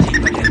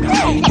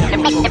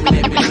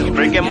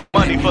 Bringing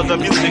money for the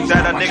music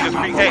that a nigga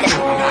create.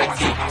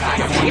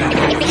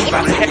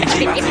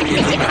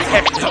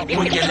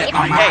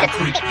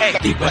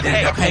 Deeper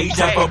than the page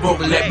of a book,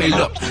 let me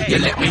look. You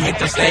let me hit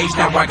the stage,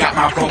 now I got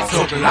my folks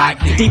hooked like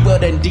this. Deeper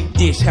than deep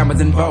dish, hammers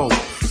and bowls.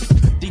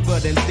 Deeper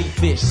than sea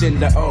fish in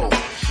the O.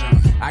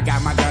 I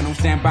got my gun on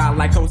standby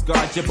like Coast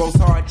Guard. Jibbo's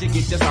hard,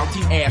 jiggy, just off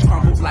T-ass,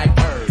 crumbled like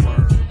bird.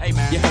 Hey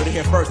man, you heard it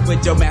here first.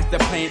 Put your master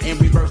plan in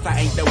reverse. I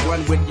ain't the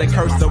one with the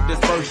curse, so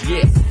disperse,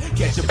 yes.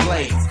 Catch a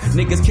blaze.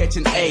 Niggas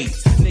catching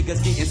AIDS.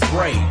 Niggas getting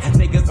sprayed.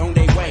 Niggas on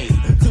their way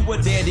to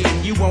a dead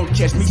end. You won't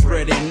catch me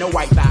spreading no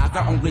white thighs.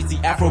 I only see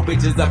Afro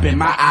bitches up in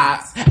my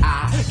eyes.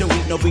 I don't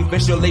eat no beef,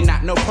 visually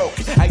not no poke.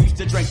 I used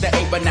to drink the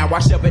 8, but now I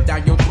shove it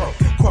down your throat.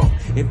 Quote,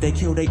 if they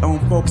kill their own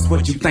folks,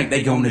 what you think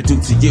they gonna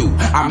do to you?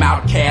 I'm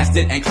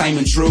outcasted and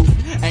claiming truth.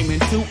 Aiming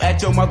 2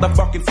 at your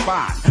motherfucking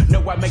spine.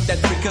 No, I make that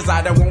trick cause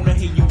I don't wanna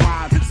hear you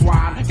whine.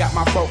 Swine, got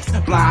my folks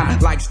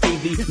blind like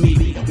Stevie.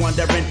 Me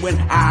wondering when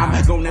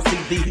I'm gonna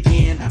see the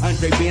end.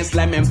 Andre Ben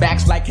slamming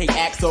backs like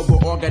K-Ax over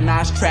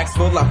organized tracks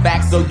full of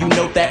facts, so you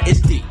know that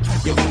it's deep.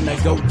 You wanna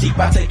go deep,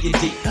 I take you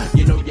deep.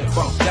 You know you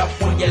fucked up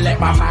when you let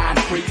my mind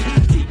freak.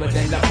 Deeper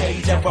than the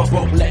page of a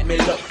book, let me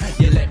look.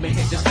 You let me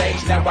hit the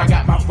stage, now I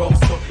got my folks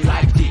hooked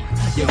like deep.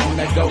 You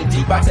wanna go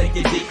deep, I take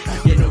you deep.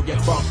 You know you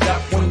fucked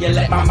up when you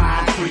let my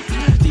mind freak.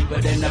 Deeper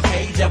than the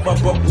page of a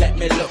book, let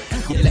me look.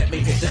 You let me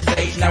hit the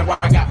stage, now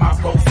I got my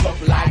folks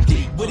hooked like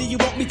deep. What do you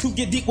want me to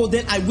get deep? Well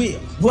then I will.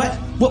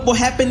 What will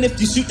happen if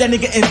you shoot that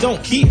nigga and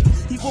don't kill?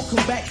 He will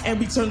come back and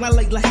return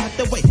like half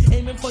the way.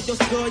 Aiming for your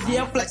skull,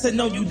 yeah, I'm flexing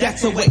on you,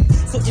 that's a way.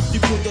 So if you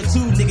pull your 2,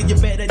 nigga, you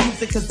better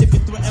use it. Cause if you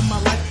threaten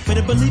my life,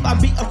 better believe I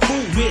be a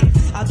fool with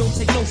it. I don't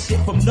take no shit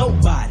from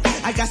nobody.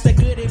 I got that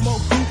good emo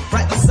crew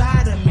right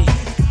beside of me.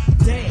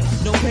 Damn,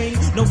 no pain,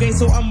 no gain,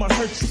 so I'ma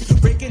hurt you.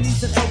 Breaking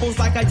knees and elbows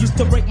like I used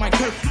to break my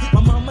curfew.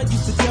 My mama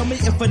used to tell me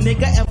if a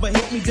nigga ever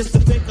hit me just to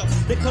pick up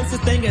the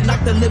closest thing and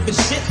knock the living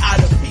shit out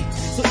of me.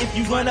 So if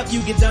you run up,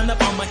 you get done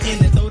up, I'ma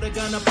end it. Throw the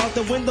gun up out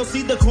the window,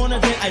 see the corner,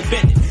 then I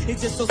bend it.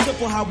 It's just so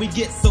simple how we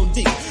get so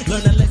deep.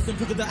 Learn a lesson,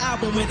 pick up the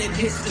album when it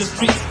hits the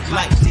streets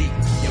like deep.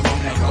 You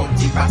wanna go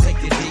deep, I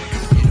take you deep.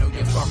 You know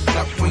you fucked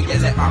up when you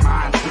let my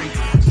mind free.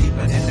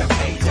 Deeper than the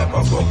page of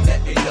a book,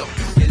 let me look.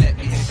 You let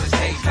me hit the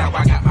stage, now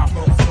I got my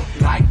folks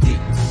hooked like deep.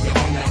 You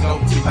wanna go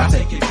deep, I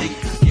take you deep.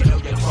 You know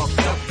you fucked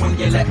up when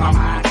you let my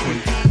mind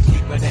free.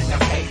 Deeper than the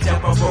page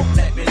of a book,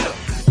 let me look.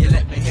 You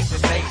let me hit the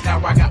stage,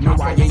 now I got my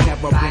folks. I ain't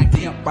never been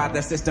pimped by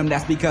the system,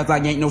 that's because I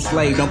ain't no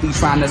slave. Don't be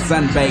trying to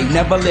sunbathe.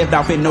 Never lived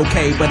off in no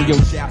cave, but in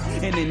your shaft.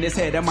 And in this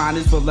head of mine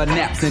is full of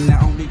naps. And the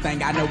only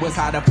thing I know is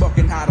how to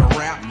fucking how to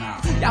rap.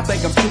 Y'all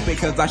think I'm stupid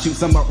cause I shoot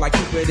some up like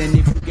Cupid. And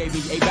if you gave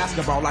me a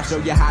basketball, I'll show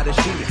you how to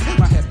shoot it.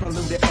 My head's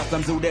polluted, plus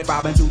I'm zooted,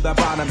 bobbing to the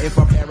bottom. If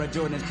a pair of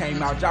Jordans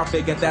came out, y'all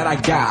figured that I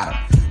got 'em.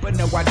 But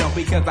no, I don't,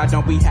 because I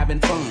don't be having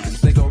fun.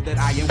 The gold that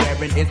I am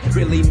wearing is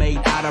really made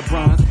out of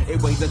bronze.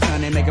 It weighs a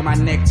ton and making my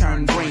neck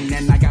turn green.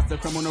 And I got the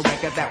criminal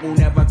record that will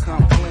never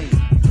come clean.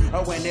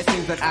 Oh, and it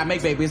seems that I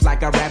make babies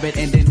like a rabbit,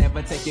 and then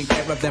never taking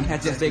care of them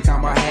has just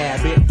become a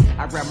habit.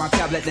 I grab my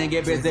tablet and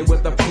get busy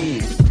with the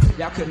pen.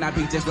 Y'all could not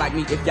be just like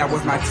me if y'all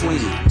was my twin.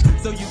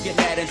 So you get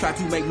mad and try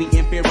to make me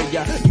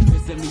inferior. You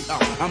pissing me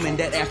off, I'm in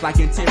that ass like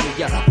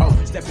interior. Oh,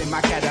 step in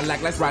my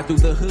Cadillac, let's ride through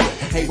the hood.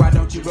 Hey, why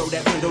don't you roll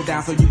that window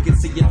down so you can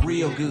see it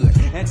real good?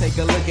 And take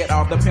a look at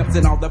all the pimps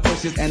and all the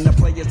pushers and the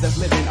players that's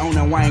living on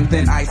a wang,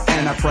 thin ice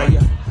and a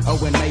prayer.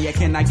 Oh, and Mayor,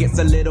 can I get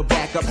a little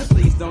backup?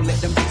 Please don't let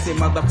them Dixie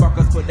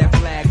motherfuckers put that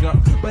flag up.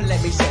 But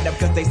let me shut up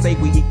cause they say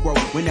we equal.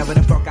 Whenever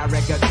the fuck our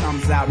record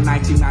comes out,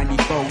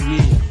 1994,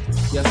 yeah.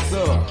 Yes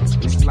sir,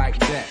 it's like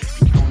that.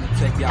 I wanna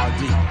take y'all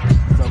deep,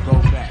 so go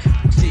back.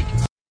 Deep.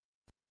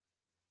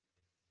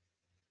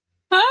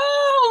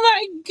 Oh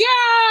my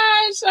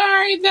gosh! All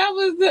right, that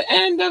was the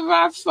end of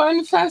our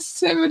fun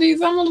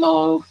festivities. I'm a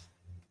little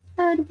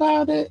hurt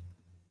about it.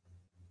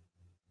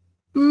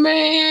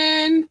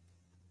 Man.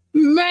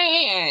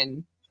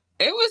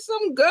 It was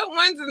some good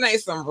ones and they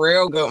some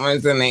real good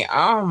ones and they.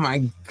 Oh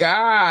my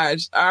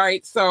gosh! All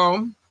right,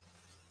 so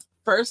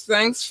first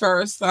things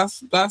first.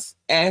 Let's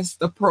ask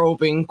the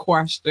probing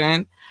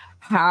question.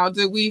 How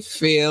did we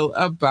feel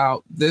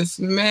about this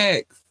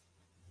mix?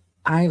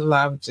 I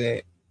loved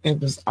it. It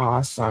was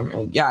awesome.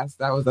 And yes,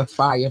 that was a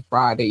Fire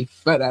Friday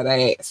for that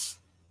ass.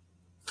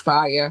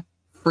 Fire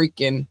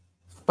freaking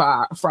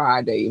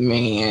Friday,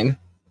 man.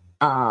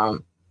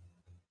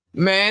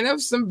 Man, there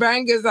was some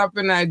bangers up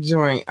in that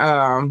joint.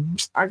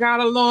 I got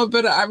a little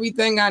bit of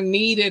everything I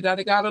needed.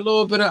 I got a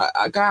little bit of,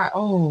 I got a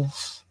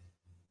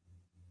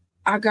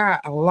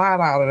lot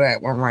out of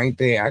that one right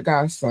there. I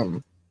got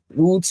some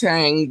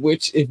Wu-Tang,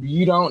 which if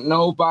you don't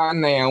know by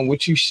now,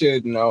 which you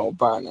should know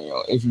by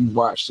now if you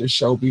watched the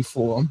show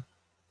before.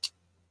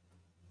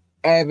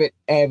 Avid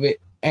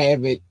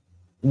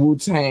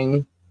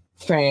Wu-Tang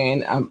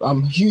fan. I'm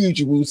a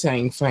huge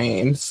Wu-Tang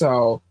fan.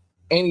 So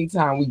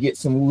anytime we get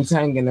some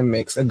Wu-Tang in the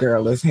mix, a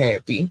girl is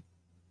happy.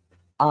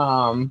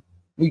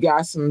 We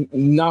got some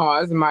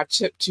Nas, my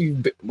Chip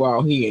Tooth.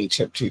 Well, he ain't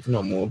Chip Tooth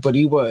no more, but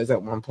he was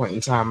at one point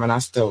in time, and I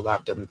still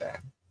loved him then.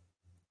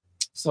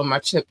 So my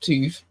Chip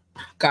Tooth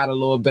got a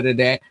little bit of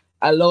that.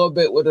 A little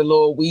bit with a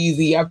little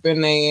Wheezy up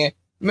in there.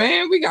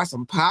 Man, we got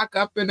some Pac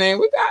up in there.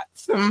 We got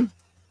some,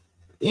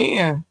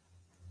 yeah,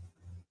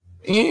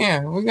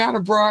 we got a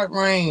broad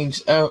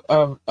range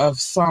of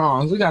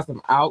songs. We got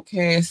some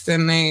Outkast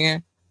in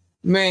there.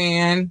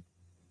 Man,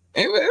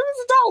 it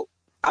was dope.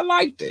 I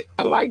liked it.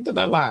 I liked it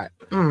a lot.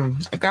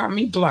 It got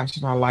me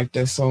blushing. I liked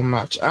it so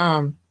much.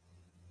 Yeah,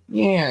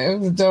 it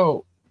was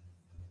dope.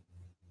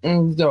 It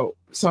was dope.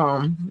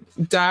 So,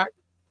 Doc,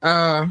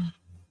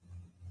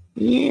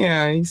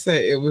 yeah, he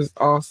said it was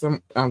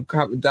awesome.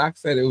 Doc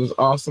said it was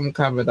awesome,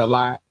 covered a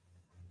lot.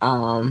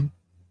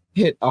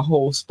 Hit a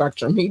whole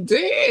spectrum. He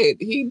did.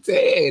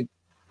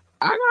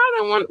 I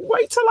gotta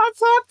wait till I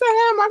talk to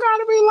him. I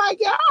gotta be like,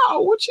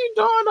 yo, what you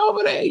doing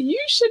over there? You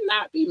should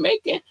not be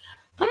making.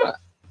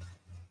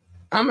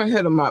 I'm gonna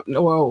hit him up.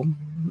 Well,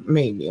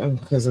 maybe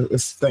because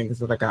it's things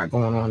that I got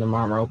going on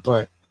tomorrow.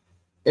 But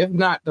if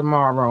not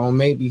tomorrow,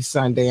 maybe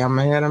Sunday, I'm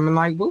gonna hit him and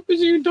like, what was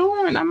you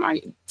doing? I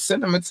might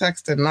send him a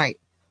text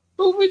tonight.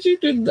 What would you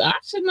do? I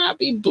should not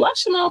be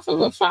blushing off of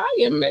a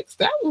fire mix.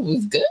 That one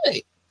was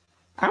good.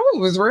 That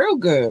one was real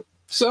good.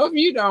 So if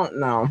you don't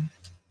know,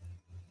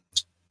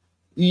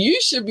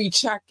 you should be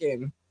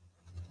checking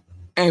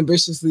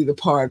Ambitiously the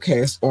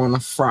podcast on a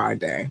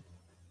Friday.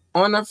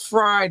 On a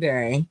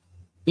Friday,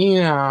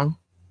 you know.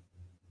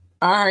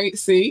 All right,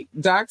 see,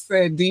 Doc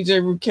said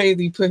DJ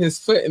Rukazi put his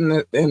foot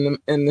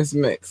in this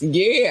mix.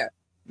 Yeah,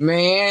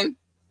 man.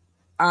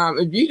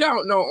 If you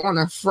don't know, on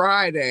a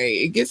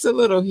Friday, it gets a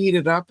little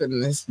heated up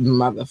in this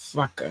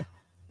motherfucker.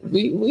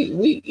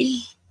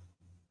 We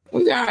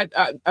got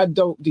a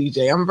dope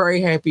DJ. I'm very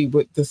happy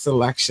with the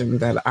selection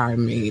that I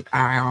made.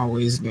 I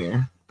always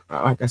knew.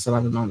 Like I said,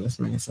 I've known this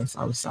man since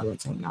I was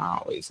 17. I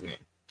always knew.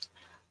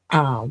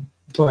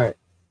 But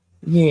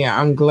yeah,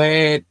 I'm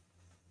glad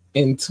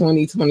in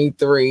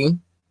 2023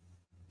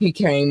 he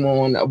came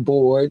on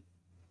aboard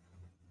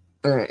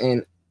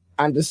and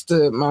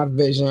understood my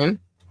vision.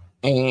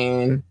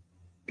 And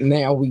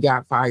now we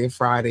got Fire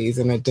Fridays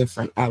in a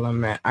different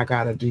element. I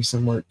gotta do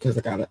some work because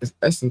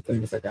there's some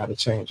things I gotta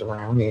change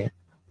around here.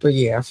 But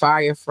yeah,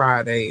 Fire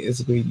Friday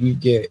is where you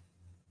get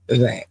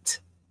that,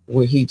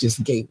 where he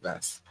just gave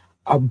us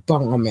a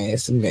bomb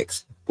ass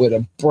mix with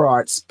a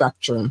broad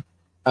spectrum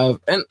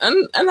of and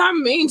I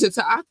mean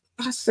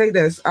I say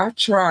this, I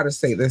try to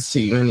say this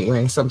to you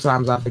anyway.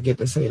 Sometimes I forget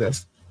to say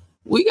this.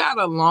 We got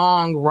a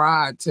long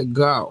ride to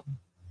go.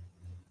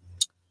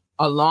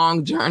 A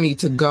long journey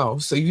to go.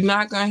 So you're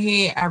not gonna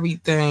hear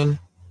everything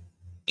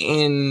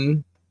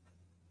in,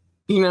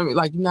 you know,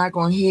 like you're not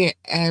gonna hear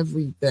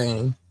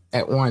everything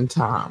at one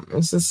time.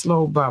 It's a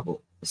slow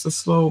bubble.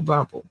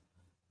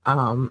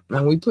 And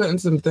we putting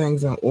some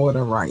things in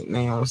order right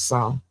now.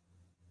 So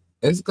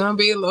it's gonna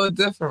be a little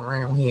different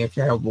around here,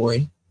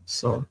 cowboy.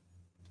 So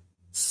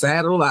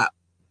saddle up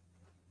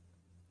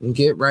and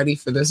get ready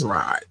for this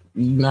ride.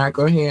 You're not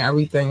gonna hear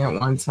everything at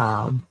one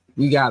time.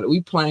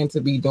 We plan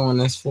to be doing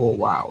this for a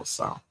while,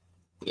 so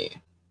yeah,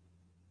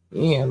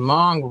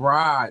 long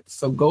ride.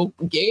 So go,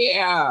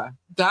 yeah,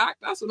 Doc.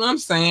 That's what I'm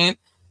saying.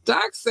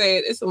 Doc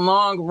said it's a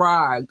long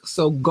ride,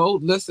 so go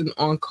listen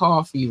on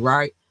coffee,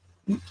 right?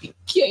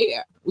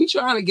 Yeah, we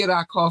trying to get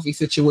our coffee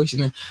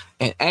situation in,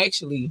 and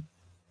actually,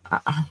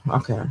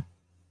 okay,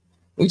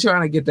 we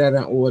trying to get that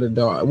in order,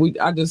 dog.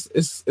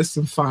 It's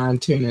some fine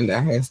tuning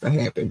that has to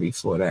happen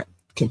before that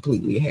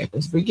completely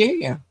happens. But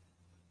yeah.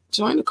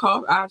 Join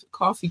our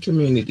coffee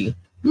community.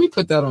 Let me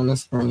put that on the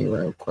screen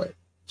real quick.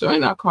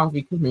 Join our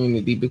coffee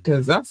community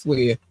because that's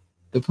where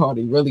the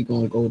party really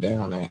gonna go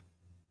down at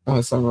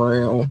on some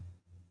real.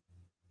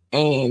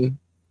 And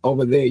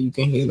over there you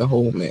can hear the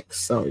whole mix.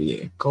 So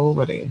yeah, go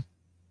over there.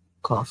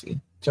 Coffee.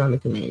 Join the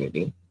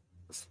community.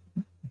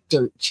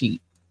 Dirt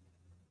cheap.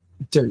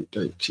 Dirt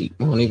cheap.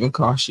 Won't even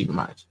cost you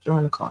much.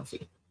 Join the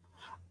coffee.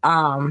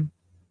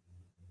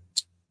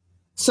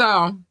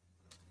 So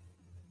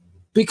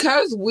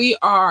because we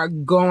are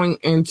going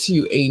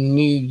into a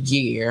new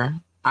year,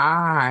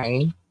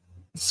 a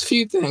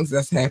few things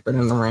that's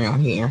happening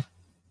around here.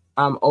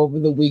 Over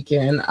the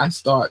weekend, I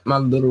start my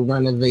little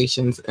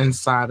renovations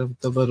inside of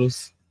the little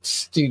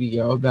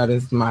studio. That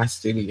is my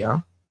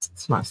studio.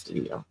 It's my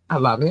studio. I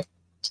love it.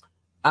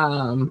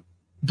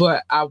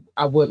 But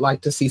I would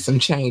like to see some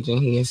change in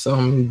here. So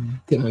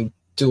I'm going to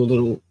do a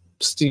little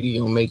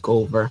studio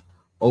makeover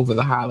over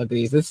the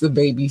holidays. It's a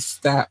baby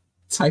step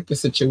type of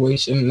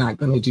situation. Not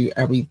going to do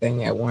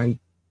everything at one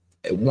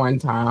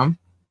time,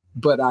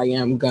 but I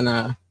am going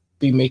to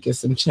be making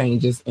some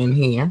changes in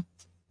here.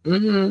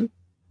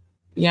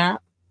 Yeah.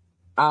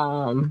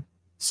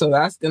 So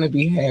that's going to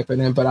be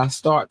happening, but I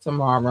start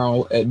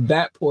tomorrow.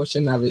 That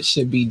portion of it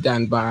should be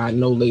done by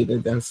no later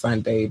than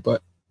Sunday,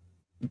 but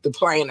the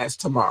plan is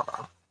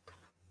tomorrow.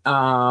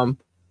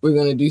 We're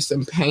going to do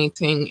some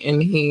painting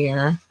in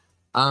here.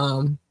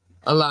 A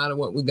lot of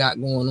what we got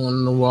going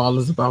on the wall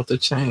is about to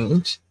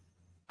change.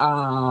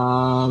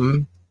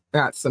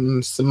 Got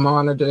some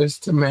monitors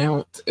to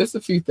mount. It's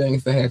a few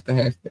things that have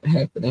to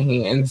happen in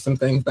here, and some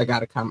things that got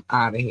to come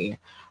out of here.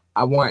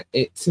 I want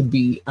it to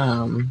be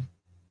I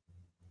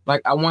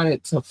want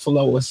it to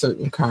flow a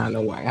certain kind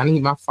of way. I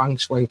need my feng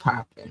shui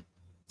popping,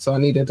 so I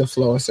need it to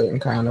flow a certain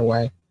kind of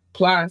way.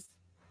 Plus,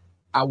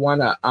 I want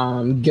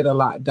to get a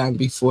lot done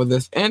before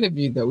this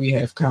interview that we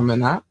have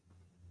coming up.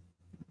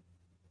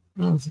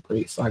 That was a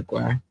great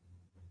segue.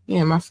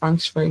 Yeah, my feng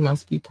shui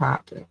must be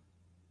popping.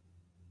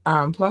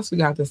 Plus, we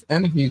got this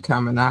interview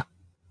coming up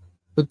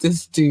with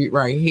this dude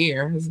right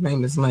here. His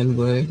name is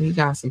Linwood. He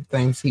got some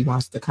things he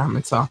wants to come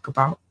and talk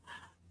about.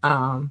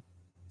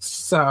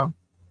 So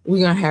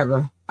we're gonna have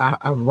a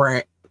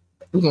rap.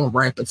 We're gonna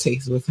rap a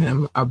taste with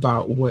him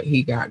about what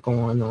he got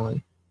going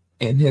on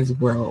in his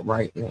world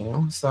right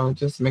now. So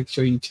just make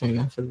sure you tune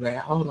in for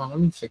that. Hold on, let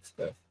me fix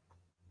this.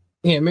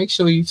 Yeah, make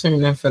sure you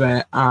tune in for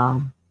that.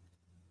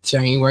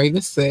 January the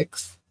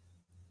 6th,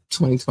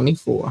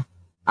 2024.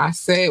 I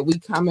said we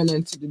coming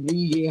into the new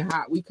year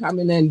hot. We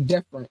coming in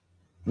different.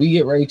 We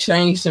get ready to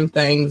change some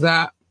things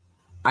up.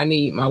 I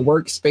need my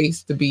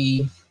workspace to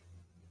be,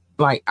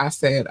 like I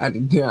said,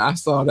 I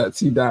saw that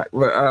too, Doc.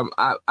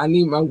 But I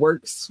need my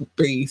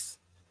workspace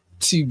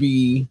to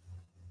be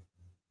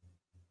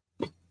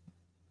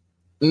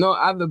no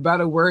other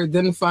better word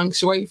than feng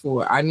shui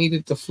for it. I need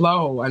it to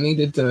flow. I need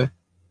it to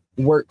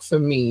work for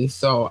me.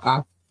 So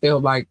I feel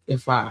like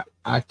if I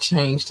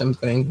change some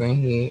things in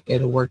here,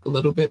 it'll work a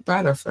little bit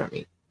better for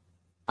me.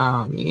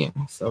 Yeah,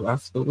 so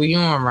that's what we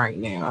on right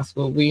now. That's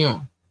what we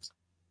on.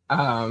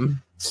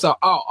 Also,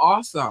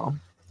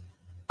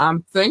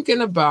 I'm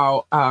thinking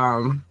about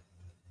I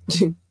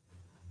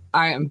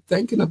am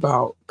thinking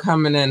about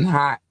coming in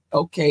hot.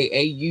 Okay,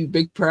 AU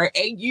Big Purr.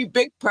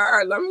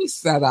 Let me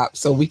set up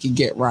so we can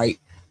get right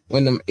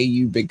when them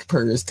AU Big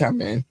Purrs come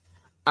in.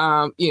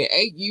 Yeah,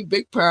 AU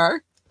Big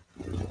Purr.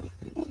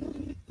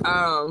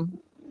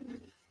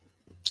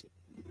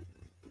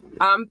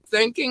 I'm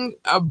thinking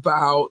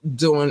about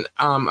doing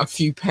a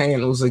few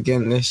panels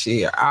again this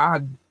year.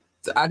 I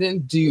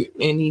didn't do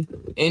any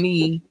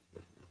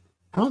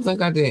I don't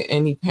think I did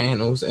any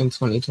panels in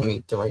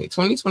 2023.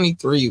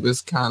 2023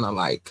 was kind of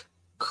like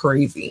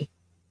crazy.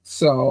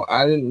 So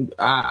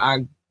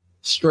I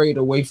strayed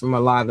away from a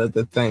lot of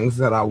the things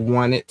that I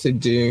wanted to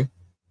do.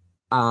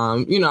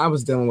 I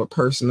was dealing with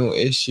personal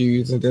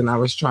issues, and then I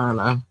was trying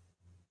to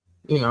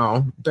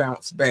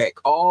bounce back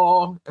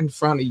all in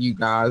front of you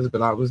guys,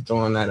 but I was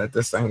doing that at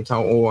the same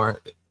time,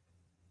 or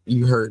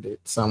you heard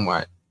it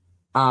somewhat.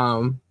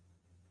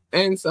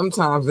 And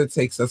sometimes it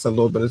takes us a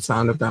little bit of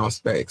time to bounce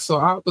back. So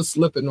I was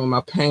slipping on my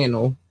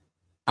panel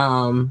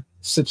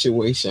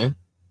situation.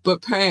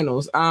 But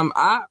panels,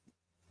 I'll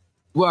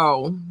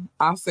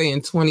say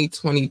in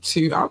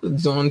 2022, I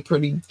was doing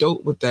pretty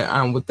dope with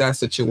that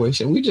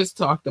situation. We just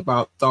talked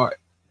about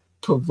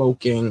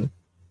thought-provoking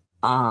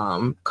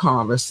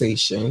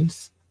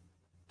conversations.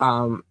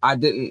 I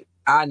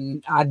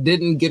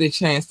didn't get a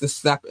chance to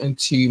step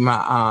into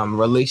my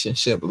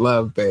relationship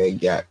love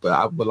bag yet, but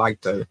I would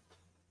like to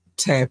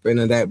tap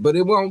into that. But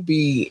it won't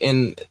be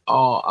in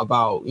all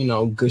about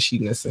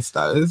gushiness and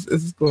stuff.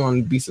 It's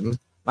going to be some,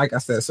 like I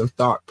said, some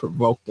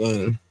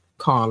thought-provoking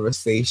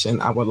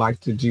conversation. I would like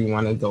to do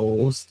one of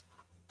those.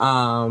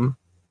 I've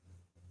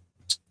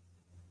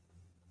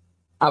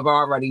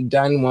already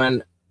done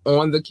one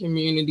on the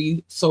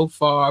community so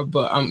far,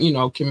 but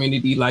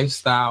community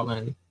lifestyle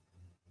and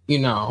hey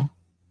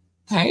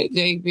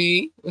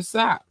JB, what's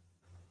up?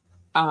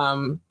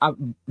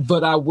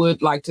 But I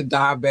would like to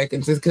dive back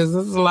into, because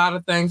there's a lot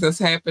of things that's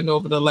happened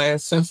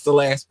since the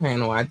last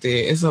panel I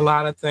did. It's a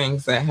lot of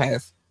things that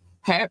has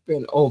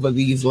happened over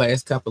these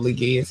last couple of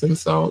years, and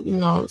so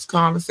it's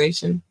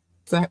conversation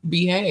to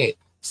be had.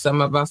 Some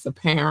of us are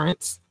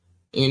parents.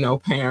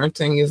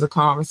 Parenting is a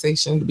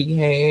conversation to be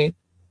had.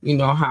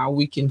 How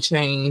we can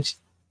change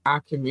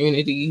our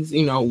communities.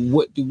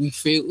 What do we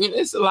feel?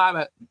 It's a lot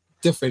of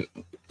different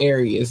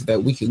areas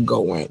that we could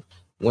go in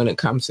when it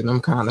comes to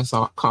them kind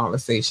of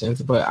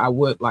conversations. But I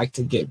would like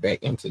to get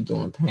back into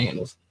doing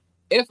panels.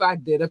 If I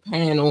did a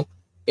panel,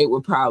 it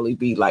would probably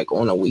be like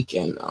on a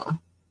weekend though.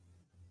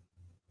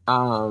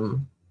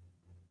 And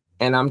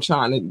I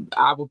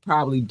would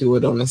probably do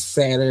it on a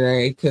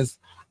Saturday, because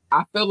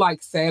I feel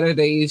like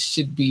Saturdays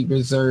should be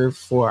reserved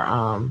for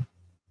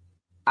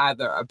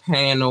either a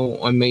panel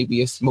or maybe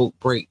a smoke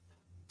break,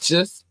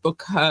 just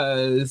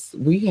because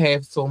we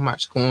have so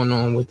much going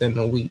on within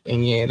the week.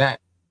 And yeah, that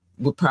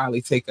would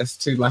probably take us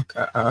to like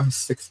a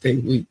 6-day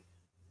week.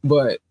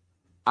 But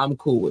I'm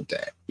cool with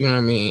that. You know what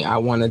I mean? I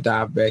want to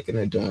dive back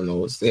into doing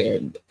those. They're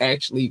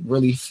actually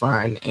really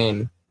fun,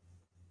 and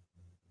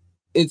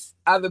it's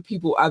other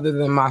people other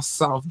than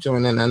myself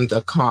joining in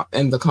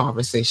the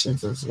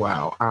conversations as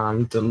well.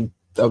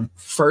 The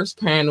first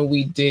panel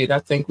we did, I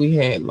think we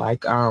had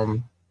like oh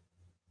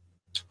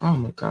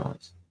my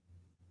gosh.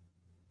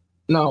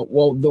 No,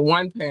 well, the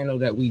one panel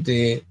that we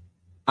did,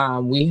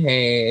 we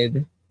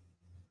had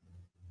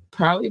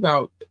probably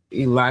about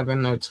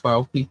 11 or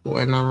 12 people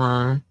in the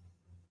room.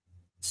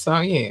 So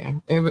yeah,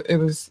 it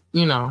was,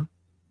 you know,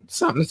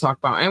 something to talk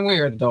about. And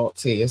we're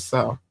adults here,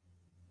 so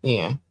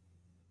yeah,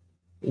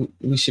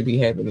 we should be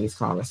having these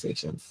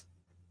conversations.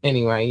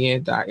 Anyway, yeah,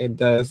 Doc, it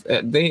does.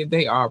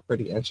 They are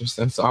pretty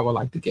interesting, so I would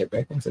like to get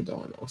back into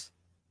doing those.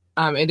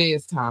 It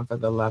is time for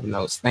the love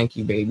notes. Thank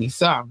you, baby.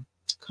 So,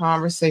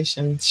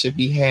 conversation should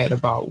be had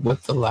about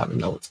what the love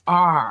notes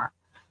are.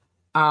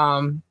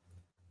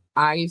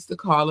 I used to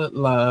call it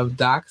love.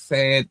 Doc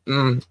said,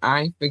 I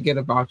ain't forget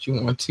about you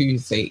on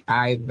Tuesday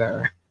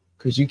either,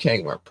 because you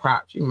came with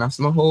props. You messed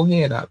my whole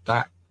head up,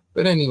 Doc.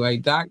 But anyway,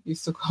 Doc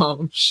used to call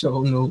them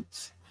show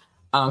notes.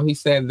 He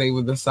said they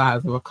were the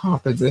size of a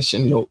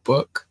composition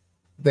notebook.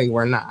 They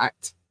were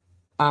not.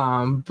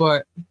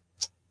 But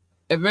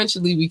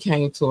eventually we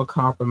came to a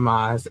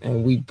compromise,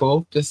 and we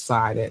both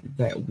decided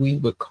that we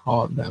would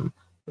call them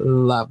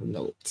love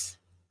notes.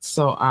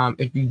 So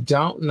if you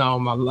don't know,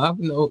 my love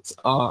notes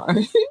are,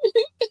 he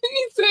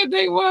said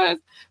they were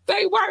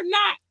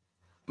not.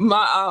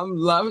 My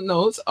love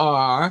notes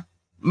are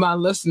my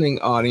listening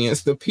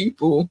audience, the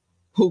people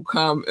who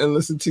come and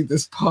listen to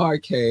this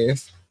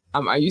podcast.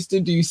 I used to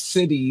do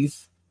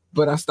cities,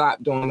 but I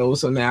stopped doing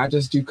those. So now I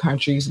just do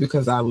countries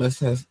because our list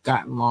has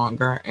gotten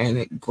longer and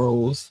it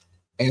grows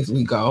as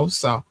we go.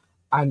 So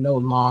I no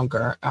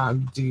longer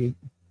do,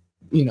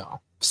 you know,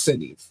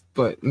 cities.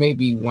 But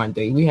maybe one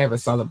day we have a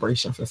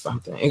celebration for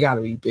something. It got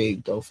to be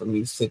big, though, for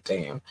me to sit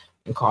down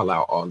and call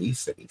out all these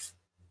cities.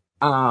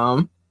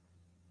 You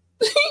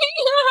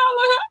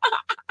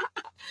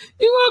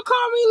gonna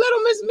call me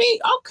Little Miss Me?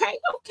 Okay.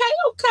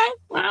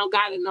 Well, I don't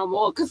got it no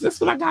more because that's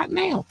what I got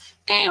now.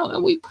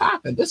 And we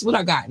popping. This is what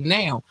I got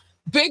now.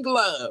 Big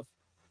love.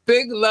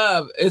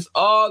 It's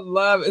all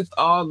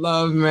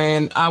love,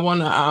 man. I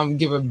want to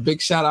give a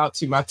big shout out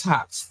to my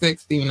top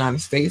 6: the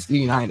United States, the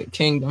United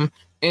Kingdom,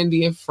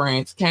 India,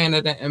 France,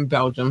 Canada, and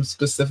Belgium,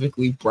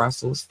 specifically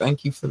Brussels.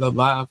 Thank you for the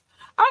love.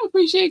 I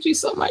appreciate you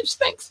so much.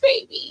 Thanks,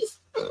 babies.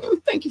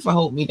 Thank you for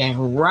holding me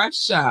down.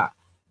 Russia,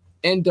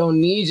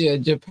 Indonesia,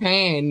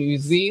 Japan, New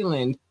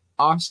Zealand,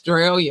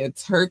 Australia,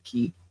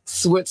 Turkey,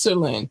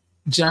 Switzerland,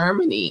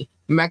 Germany,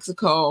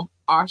 Mexico,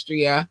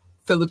 Austria,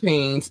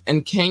 Philippines,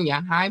 and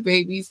Kenya. Hi,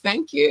 babies.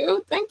 Thank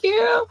you.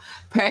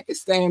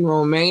 Pakistan,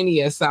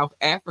 Romania, South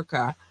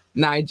Africa,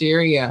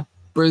 Nigeria,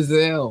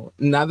 Brazil,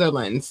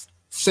 Netherlands,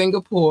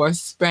 Singapore,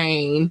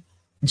 Spain,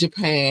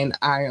 Japan,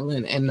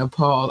 Ireland, and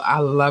Nepal. I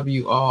love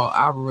you all.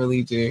 I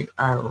really do.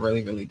 I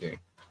really, really do.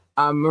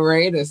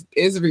 Mauritius,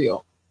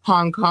 Israel,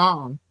 Hong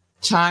Kong,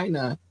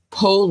 China,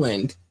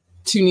 Poland,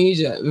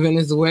 Tunisia,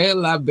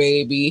 Venezuela,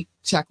 baby,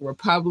 Czech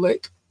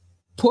Republic,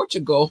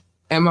 Portugal,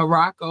 and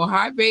Morocco.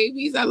 Hi,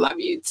 babies. I love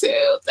you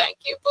too. Thank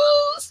you,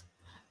 boos.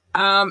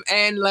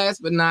 And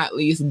last but not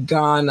least,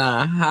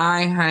 Ghana.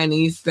 Hi,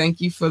 honeys. Thank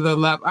you for the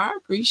love. I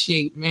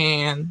appreciate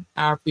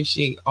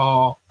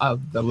all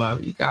of the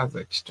love. You guys are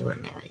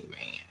extraordinary,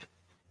 man.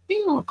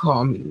 You gonna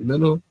call me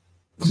little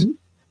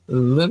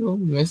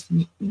Miss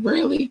Me?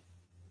 Really?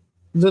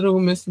 Little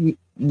Miss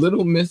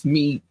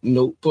Me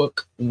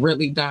notebook?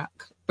 Really,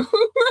 Doc?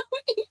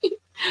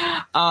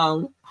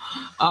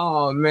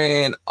 Oh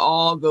man,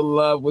 all the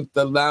love with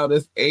the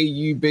loudest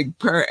AU Big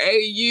Purr.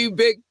 AU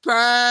Big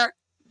Purr.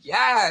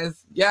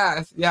 Yes.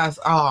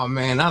 Oh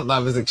man, that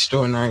love is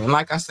extraordinary. And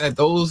like I said,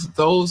 those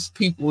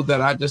people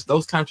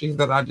those countries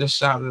that I just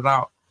shouted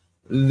out,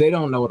 they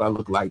don't know what I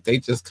look like. They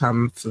just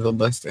come to the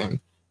listing.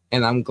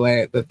 And I'm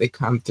glad that they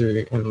come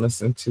through and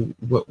listen to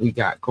what we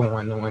got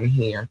going on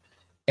here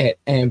at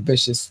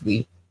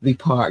Ambitiously, the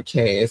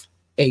podcast,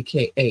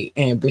 aka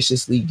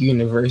Ambitiously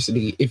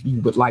University, if you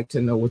would like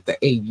to know what the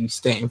AU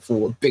stand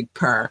for, Big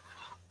Purr.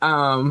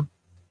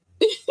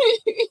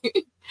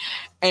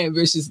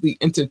 Ambitiously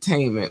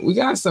Entertainment. We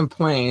got some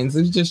plans.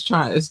 It's just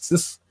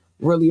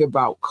really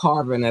about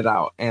carving it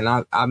out. And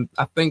I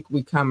think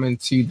we come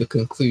into the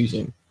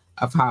conclusion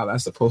of how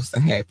that's supposed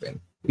to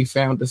happen. We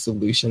found a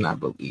solution, I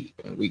believe,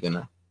 and we're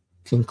gonna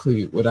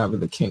conclude whatever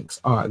the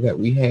kinks are that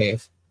we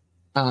have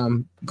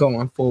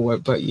going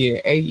forward. But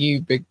yeah,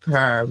 AU Big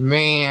Purr,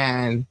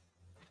 man,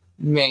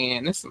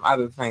 there's some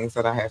other things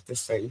that I have to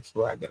say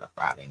before I get up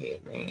out of here,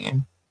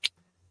 man.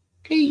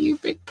 AU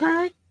Big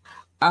Purr.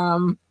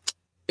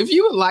 If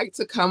you would like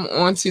to come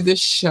onto the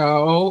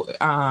show,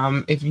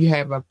 if you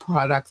have a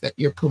product that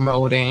you're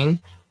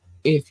promoting,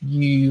 if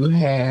you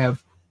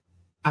have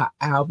an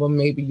album,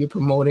 maybe you're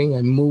promoting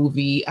a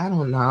movie, I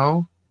don't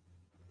know,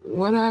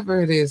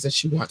 whatever it is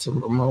that you want to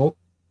promote.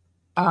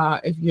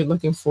 If you're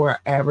looking for an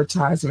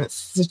advertisement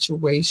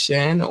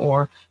situation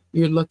or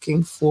you're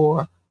looking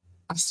for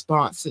a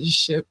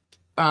sponsorship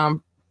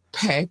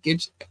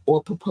package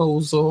or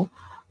proposal,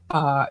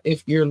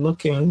 if you're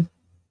looking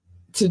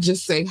to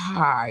just say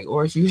hi,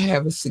 or if you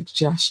have a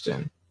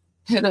suggestion,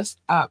 hit us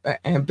up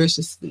at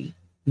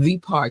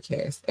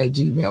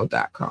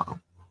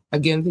ambitiouslythepodcast@gmail.com.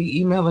 Again, the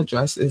email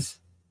address is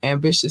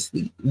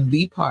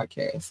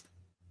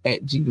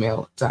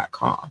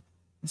ambitiouslythepodcast@gmail.com.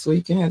 That's where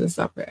you can hit us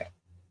up at.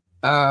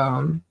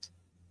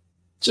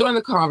 Join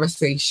the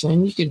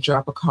conversation. You can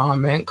drop a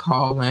comment,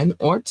 call in,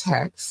 or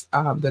text.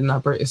 The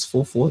number is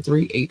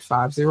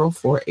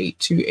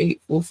 443-850-4828,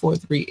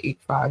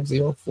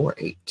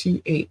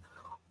 443-850-4828.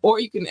 Or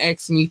you can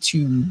ask me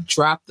to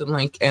drop the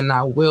link, and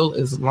I will,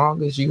 as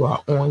long as you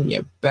are on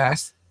your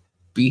best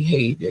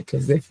behavior.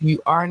 Because if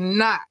you are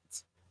not,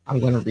 I'm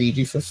going to read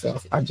you for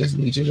self. I just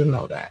need you to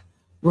know that.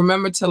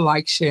 Remember to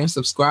like, share, and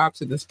subscribe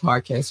to this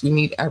podcast. We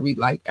need every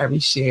like, every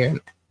share,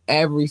 and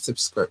every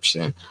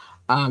subscription.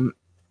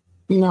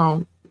 You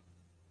know,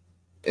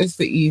 it's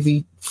the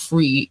easy,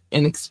 free,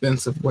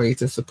 inexpensive way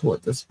to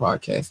support this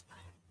podcast.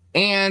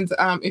 And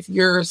if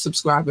you're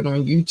subscribing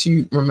on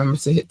YouTube, remember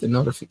to hit the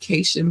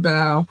notification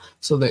bell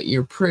so that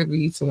you're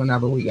privy to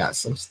whenever we got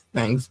some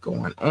things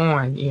going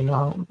on. You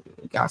know,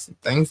 we got some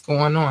things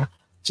going on.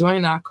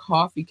 Join our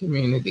coffee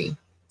community,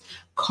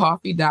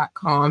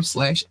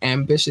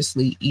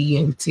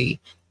 coffee.com/ambitiouslyent.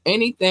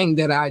 Anything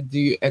that I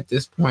do at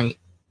this point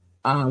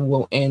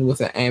will end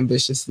with an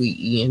ambitiously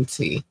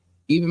ENT.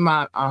 Even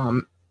my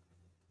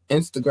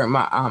Instagram,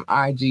 my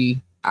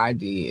IG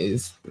ID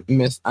is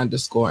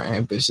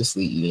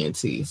Miss_ambitiously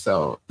ENT.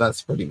 So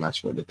that's pretty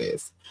much what it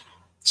is.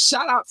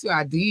 Shout out to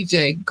our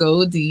DJ,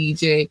 Go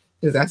DJ,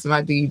 because that's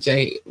my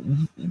DJ,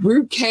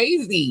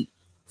 Rukazy,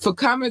 for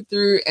coming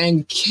through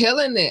and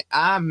killing it.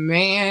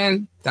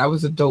 Man, that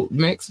was a dope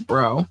mix,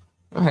 bro.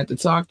 I had to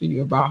talk to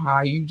you about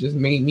how you just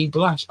made me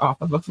blush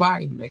off of a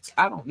fire mix.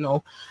 I don't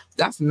know.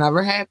 That's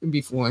never happened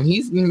before. And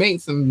he's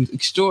made some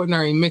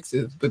extraordinary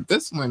mixes, but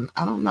this one,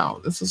 I don't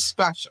know. This is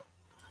special.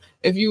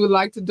 If you would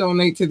like to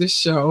donate to the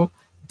show,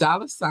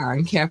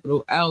 $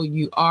 capital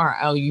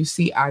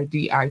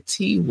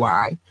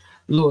LURLUCIDITY,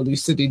 Lord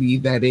Lucidity,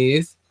 that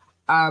is.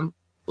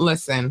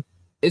 Listen,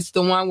 it's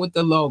the one with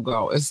the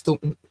logo. That's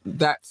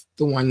the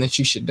one that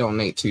you should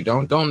donate to.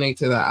 Don't donate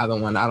to the other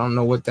one. I don't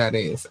know what that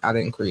is. I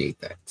didn't create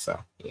that. So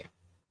yeah.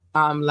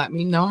 Let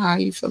me know how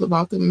you feel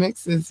about the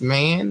mixes,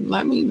 man.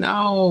 Let me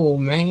know,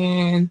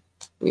 man.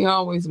 We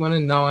always want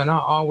to know, and I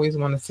always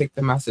want to take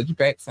the message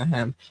back to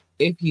him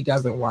if he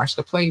doesn't watch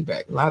the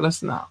playback. Let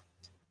us know.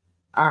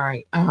 All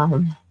right.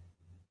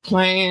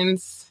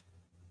 Plans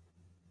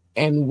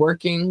and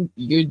working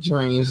your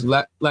dreams.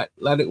 Let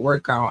it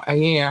work out.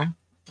 Yeah.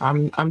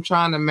 I'm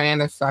trying to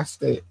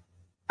manifest it.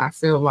 I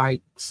feel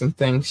like some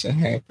things should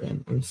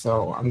happen. And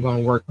so I'm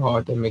going to work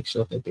hard to make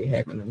sure that they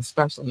happen, and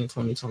especially in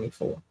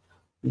 2024.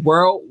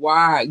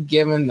 Worldwide,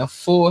 giving the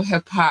full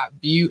hip-hop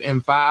view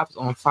and vibes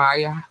on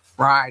Fire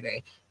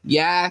Friday.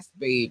 Yes,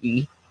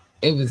 baby.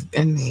 It was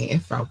in there.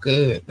 It felt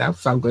good. That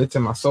felt good to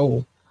my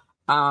soul.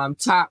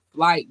 Top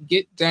Flight,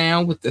 Get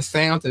Down with the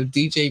Sounds of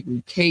DJ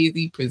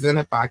Rukazy,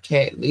 presented by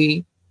Cat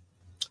Lee.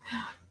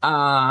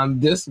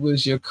 This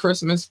was your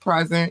Christmas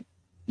present,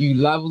 you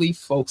lovely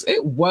folks.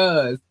 It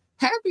was.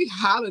 Happy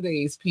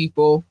holidays,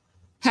 people.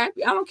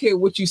 Happy, I don't care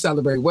what you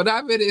celebrate.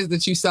 Whatever it is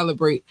that you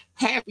celebrate,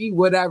 happy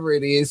whatever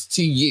it is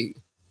to you.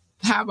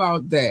 How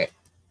about that?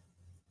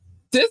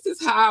 This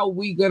is how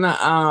we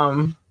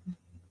gonna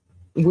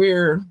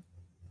we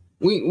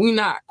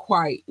not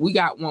quite. We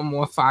got one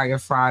more Fire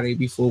Friday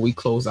before we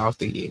close out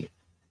the year.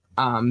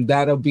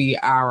 That'll be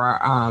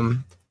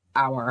our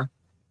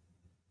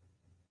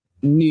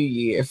New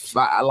Year,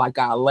 like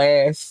our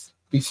last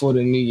before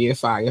the New Year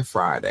Fire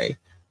Friday.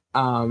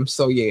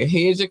 So yeah,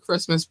 here's your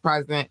Christmas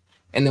present,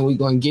 and then we're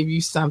gonna give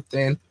you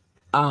something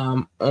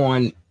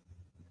on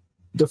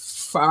the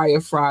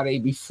Fire Friday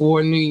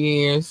before New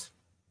Year's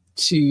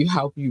to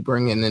help you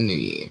bring in the new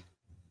year.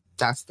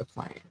 That's the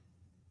plan.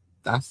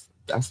 That's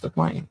the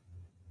plan.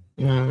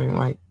 You know what I mean?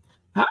 Like,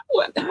 how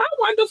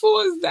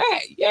wonderful is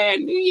that? Yeah,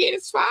 New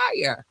Year's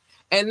fire.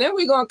 And then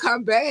we're gonna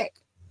come back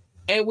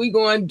and we're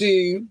gonna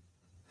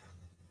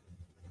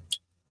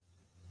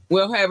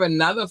we'll have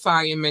another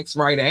fire mix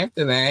right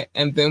after that,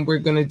 and then we're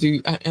gonna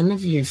do an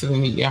interview for the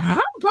new year.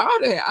 How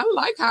about it? I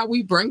like how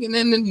we bringing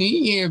in the new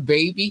year,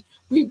 baby.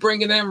 We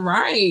bringing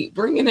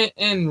it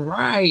in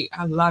right.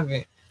 I love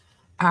it.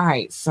 All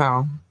right,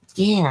 so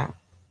yeah.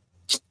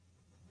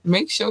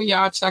 Make sure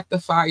y'all check the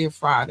Fire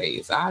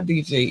Fridays. Our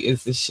DJ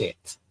is the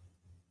shit.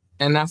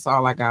 And that's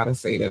all I gotta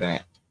say to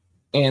that.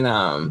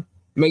 And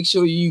make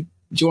sure you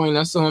join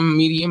us on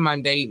Media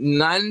Monday.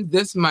 None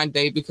this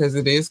Monday because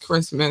it is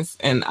Christmas,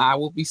 and I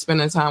will be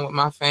spending time with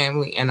my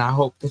family, and I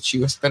hope that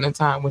you are spending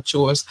time with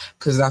yours,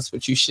 because that's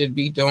what you should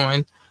be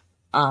doing.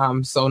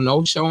 So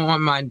no show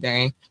on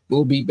Monday.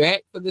 We'll be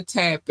back for the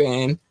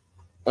tap-in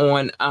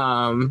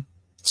on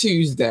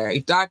Tuesday.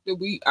 Doctor,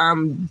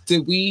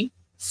 did we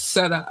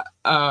set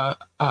a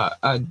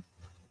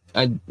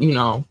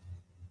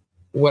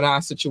what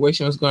our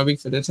situation was going to be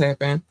for the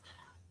tap-in?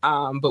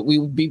 But we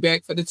will be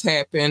back for the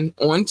tap-in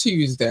on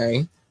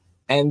Tuesday,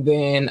 And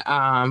then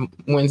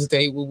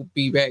Wednesday we'll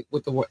be back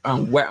with the Wet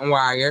and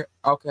Wire.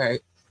 Okay,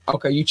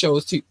 you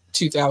chose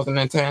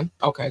 2010.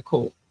 Okay,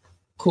 cool.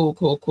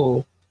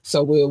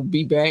 So we'll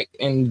be back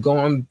and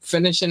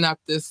finishing up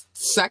this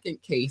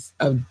second case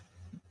of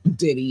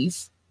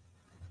Diddy's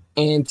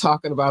and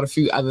talking about a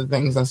few other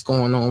things that's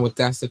going on with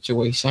that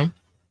situation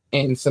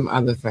and some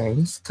other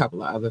things,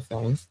 couple of other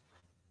things.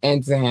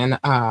 And then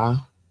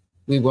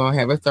we will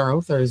have a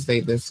Thorough Thursday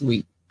this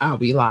week. I'll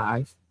be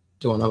live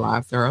doing a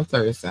live Thorough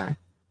Thursday.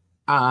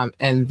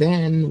 And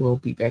then we'll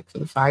be back for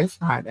the Fire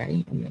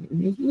Friday. And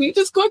then we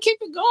just gonna keep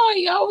it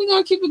going, y'all. We're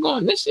gonna keep it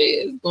going. This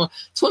shit is going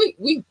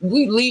we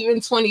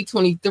leaving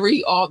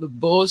 2023, all the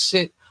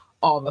bullshit,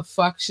 all the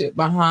fuck shit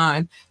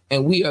behind,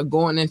 and we are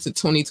going into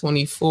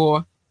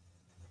 2024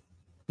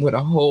 with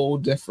a whole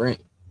different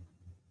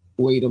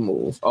way to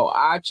move. Oh,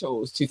 I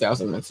chose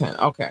 2010.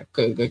 Okay,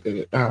 good.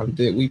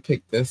 Did we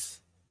pick this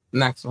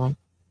next one?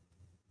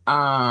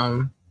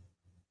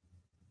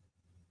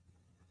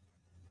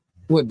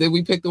 What did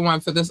we pick the one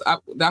for this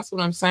up? That's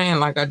what I'm saying.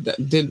 Like I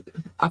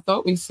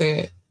thought we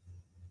said,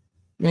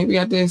 maybe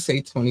I did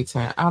say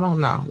 2010. I don't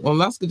know. Well,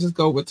 let's just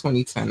go with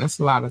 2010. There's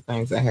a lot of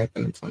things that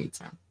happened in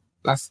 2010.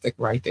 Let's stick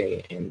right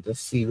there and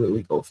just see where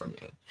we go from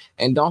there.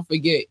 And don't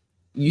forget,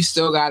 you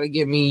still got to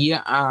give me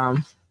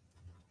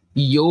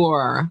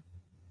your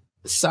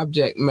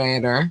subject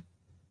matter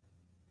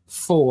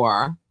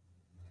for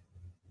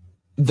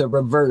the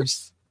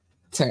reverse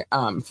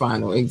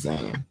final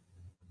exam.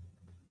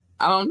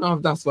 I don't know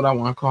if that's what I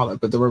want to call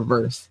it, but the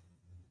reverse.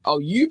 I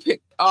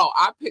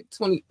picked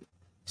 20.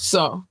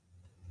 So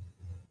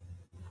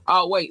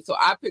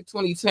I picked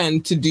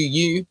 2010 to do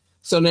you.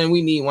 So then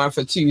we need one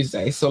for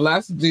Tuesday. So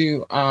let's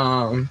do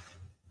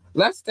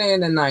let's stay in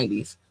the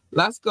 90s.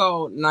 Let's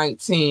go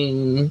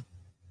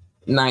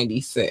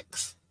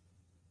 1996.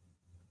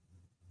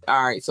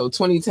 All right, so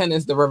 2010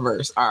 is the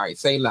reverse. All right,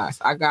 say less.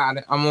 I got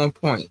it. I'm on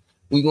point.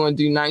 We're going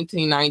to do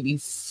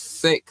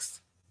 1996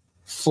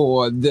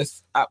 for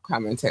this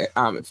upcoming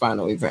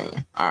final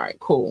exam. All right,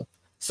 cool.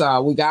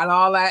 So we got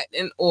all that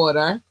in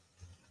order.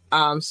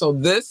 So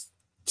this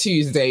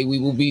Tuesday we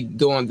will be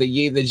doing the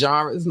year. The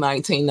genre is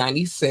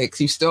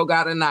 1996. You still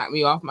got to knock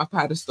me off my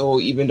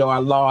pedestal, even though I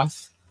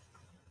lost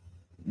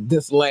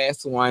this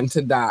last one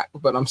to Doc,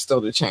 but I'm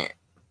still the champ.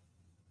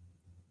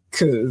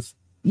 Cause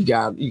you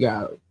got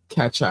to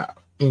catch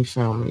up. You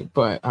feel me?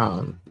 But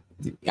I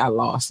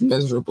lost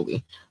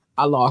miserably.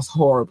 I lost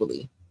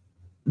horribly.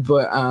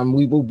 But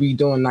we will be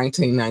doing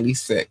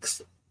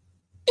 1996.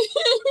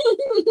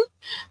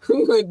 We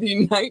will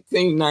do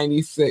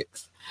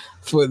 1996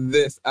 for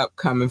this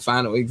upcoming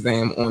final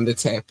exam on the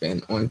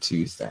tap-in on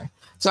Tuesday.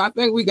 So I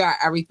think we got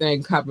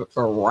everything covered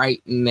for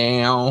right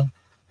now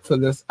for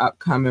this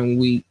upcoming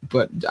week.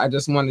 But I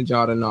just wanted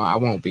y'all to know I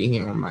won't be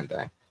here on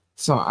Monday.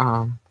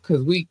 So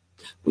because we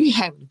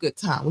having a good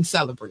time, we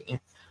celebrating.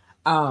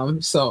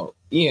 So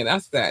yeah,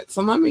 that's that.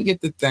 So let me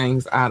get the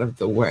things out of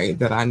the way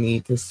that I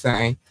need to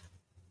say.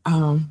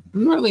 I'm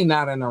really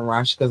not in a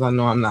rush because I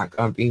know I'm not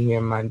gonna be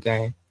here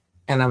Monday,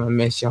 and I'm gonna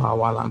miss y'all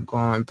while I'm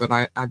gone. But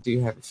I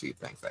do have a few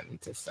things I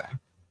need to say.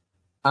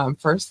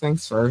 First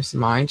things first,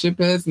 mind your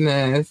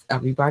business.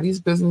 Everybody's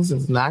business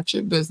is not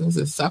your business,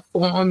 except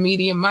for on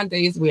Media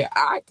Mondays, where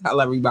I tell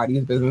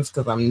everybody's business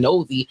because I'm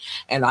nosy,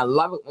 and I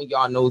love it when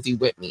y'all nosy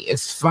with me.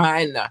 It's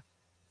fun,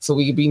 so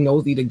we can be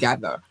nosy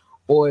together.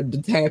 Or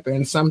the tap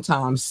in.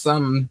 Sometimes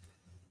some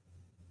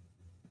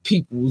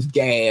people's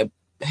gab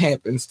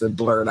happens to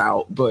blurt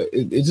out, but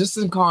it's just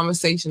in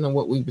conversation of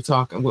what we're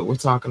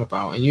talking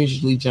about, and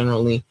usually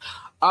generally,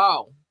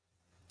 oh,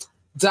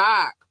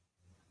 Doc,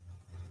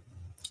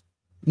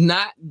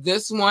 not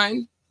this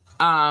one,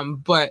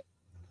 but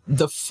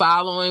the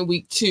following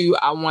week too,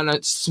 I want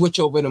to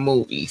switch over to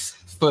movies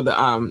for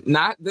the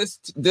not this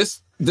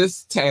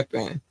tap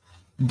in,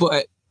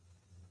 but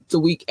the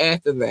week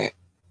after that,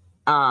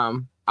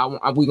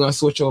 we're gonna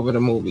switch over to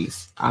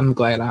movies. I'm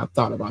glad I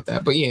thought about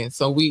that. But yeah,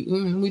 so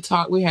we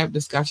talk, we have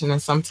discussion,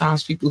 and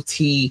sometimes people's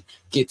tea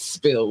gets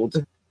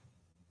spilled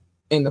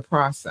in the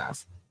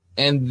process.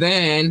 And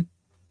then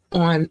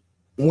on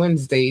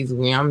Wednesdays,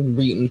 when I'm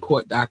reading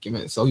court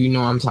documents, so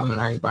I'm telling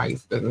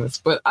everybody's business.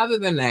 But other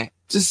than that,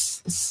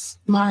 just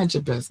mind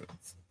your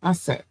business.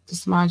 That's it.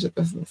 Just mind your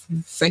business.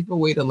 It's a safer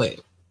way to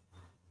live.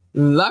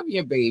 Love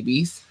your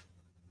babies.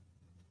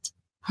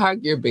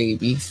 Hug your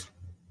babies.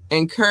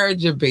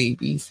 Encourage your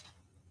babies.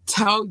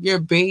 Tell your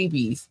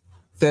babies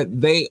that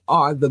they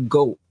are the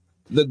GOAT,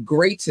 the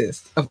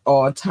greatest of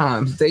all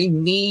times. They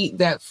need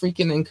that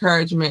freaking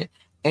encouragement,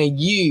 and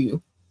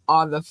you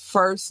are the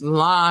first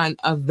line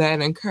of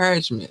that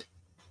encouragement.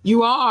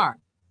 You are.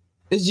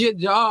 It's your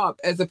job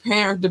as a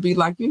parent to be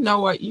like, you know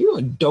what? You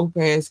a dope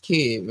ass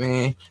kid,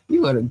 man.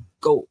 You are the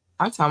GOAT.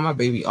 I tell my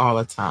baby all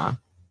the time.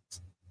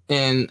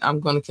 And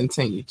I'm going to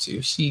continue to.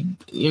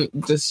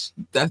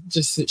 That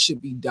just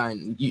should be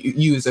done.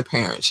 You as a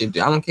parent should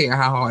do. I don't care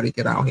how hard it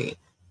get out here.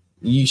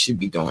 You should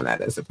be doing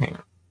that as a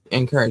parent,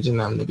 encouraging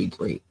them to be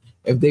great.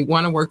 If they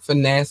want to work for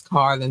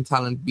NASCAR, then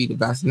tell them to be the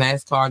best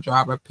NASCAR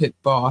driver, pit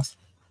boss,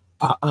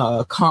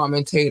 a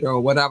commentator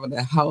or whatever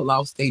the hell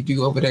else they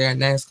do over there in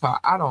NASCAR.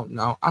 I don't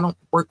know. I don't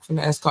work for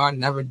NASCAR,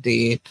 never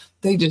did.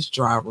 They just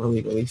drive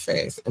really, really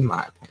fast, in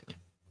my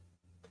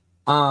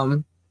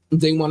opinion.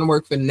 They want to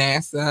work for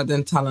NASA,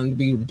 then tell them to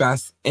be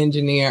best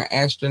engineer,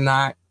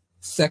 astronaut,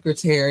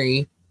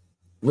 secretary,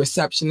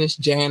 receptionist,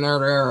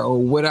 janitor, or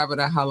whatever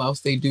the hell else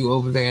they do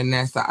over there in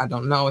NASA. I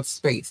don't know. It's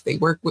space. They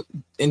work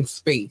in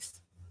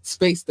space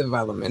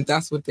development.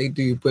 That's what they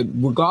do. But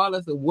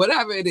regardless of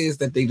whatever it is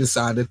that they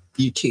decided,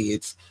 your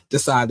kids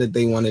decide that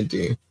they want to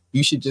do,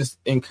 you should just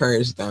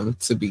encourage them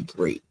to be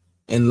great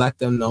and let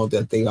them know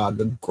that they are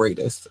the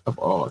greatest of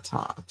all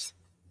times.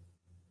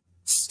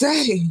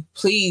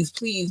 Please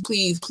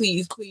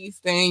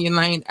stay in your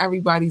lane.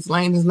 Everybody's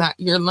lane is not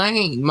your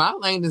lane. My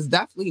lane is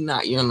definitely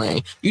not your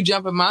lane. You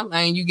jump in my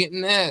lane, you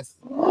getting this.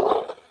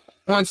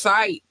 On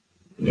site.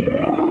 You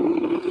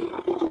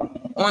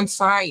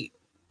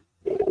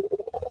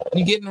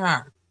getting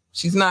her.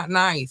 She's not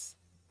nice.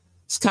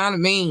 It's kind of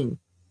mean.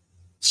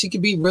 She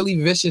could be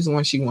really vicious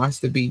when she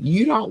wants to be.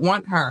 You don't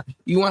want her.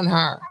 You want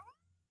her.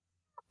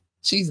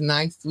 She's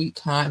nice, sweet,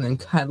 kind, and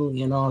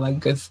cuddly and all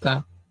that good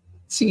stuff.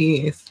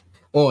 She is.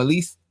 Or at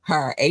least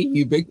her,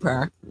 AU Big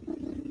Purr.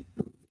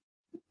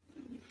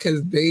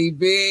 Because,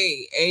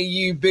 baby,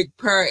 AU Big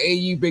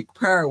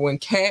Purr. When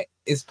Cat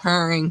is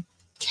purring,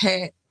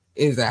 Cat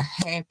is a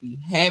happy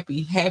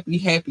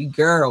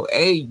girl.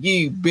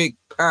 AU Big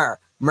Purr.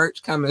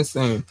 Merch coming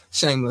soon.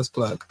 Shameless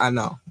plug. I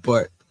know,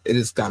 but it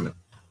is coming.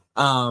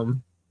 By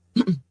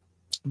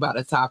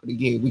the top of the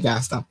year, we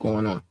got stuff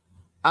going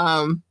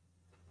on.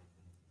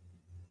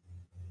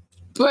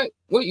 But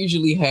what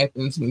usually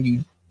happens when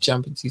you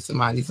jump into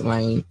somebody's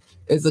lane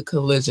is a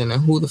collision,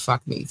 and who the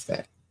fuck needs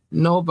that?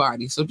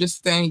 Nobody. So just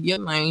stay in your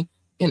lane,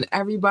 and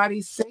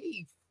everybody's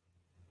safe.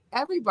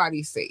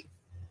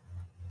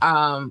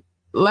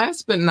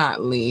 Last but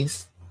not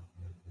least,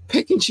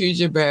 pick and choose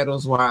your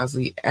battles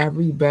wisely.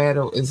 Every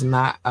battle is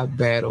not a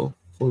battle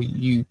for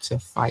you to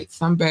fight.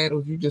 Some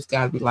battles you just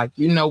gotta be like,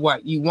 you know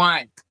what? You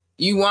won.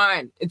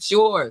 It's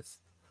yours.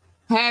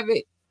 Have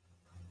it.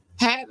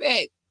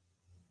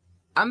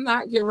 I'm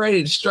not getting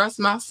ready to stress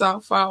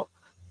myself out,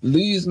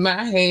 lose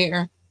my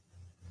hair,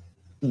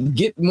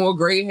 get more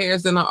gray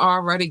hairs than I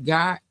already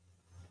got,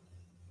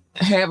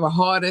 have a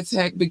heart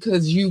attack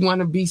because you want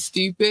to be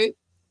stupid.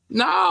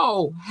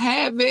 No,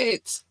 have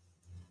it.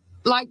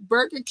 Like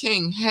Burger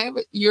King, have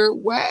it your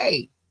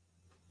way.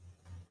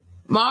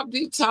 Mobb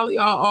Deep tell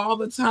y'all all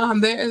the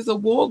time, there is a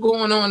war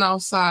going on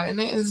outside and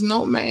there is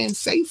no man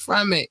safe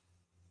from it.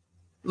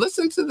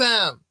 Listen to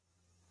them.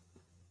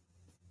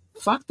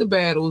 Fuck the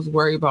battles,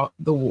 worry about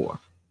the war.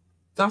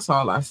 That's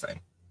all I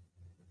say.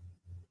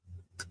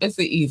 It's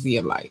an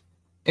easier life.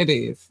 It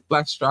is.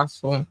 Less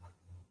stressful.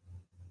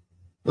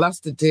 Less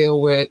to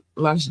deal with.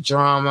 Less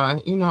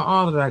drama. You know,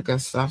 all of that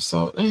good stuff.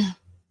 So,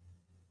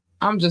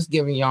 I'm just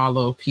giving y'all a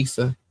little piece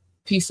of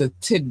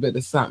tidbit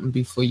of something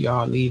before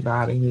y'all leave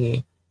out of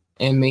here.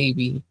 And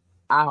maybe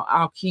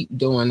I'll keep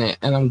doing it,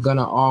 and I'm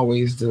gonna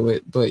always do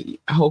it. But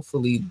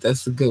hopefully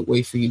that's a good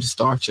way for you to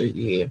start your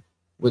year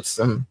with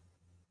some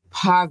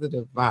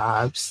positive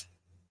vibes.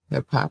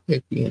 Hip Hop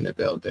Hippie in the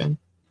building,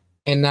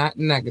 and not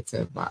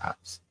negative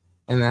vibes.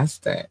 And that's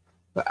that.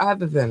 But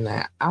other than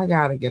that, I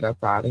gotta get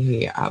up out of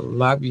here. I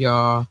love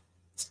y'all.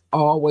 It's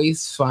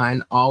always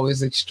fun,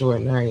 always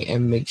extraordinary.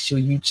 And make sure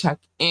you check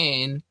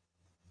in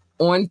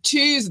on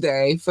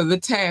Tuesday for the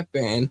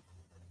tap-in,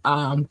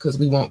 because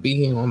we won't be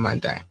here on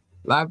Monday.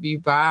 Love you,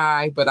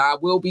 bye. But I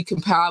will be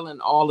compiling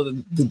all of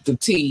the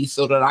tea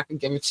so that I can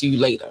give it to you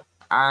later.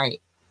 All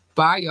right.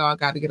 Bye, y'all.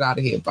 Got to get out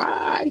of here.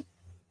 Bye.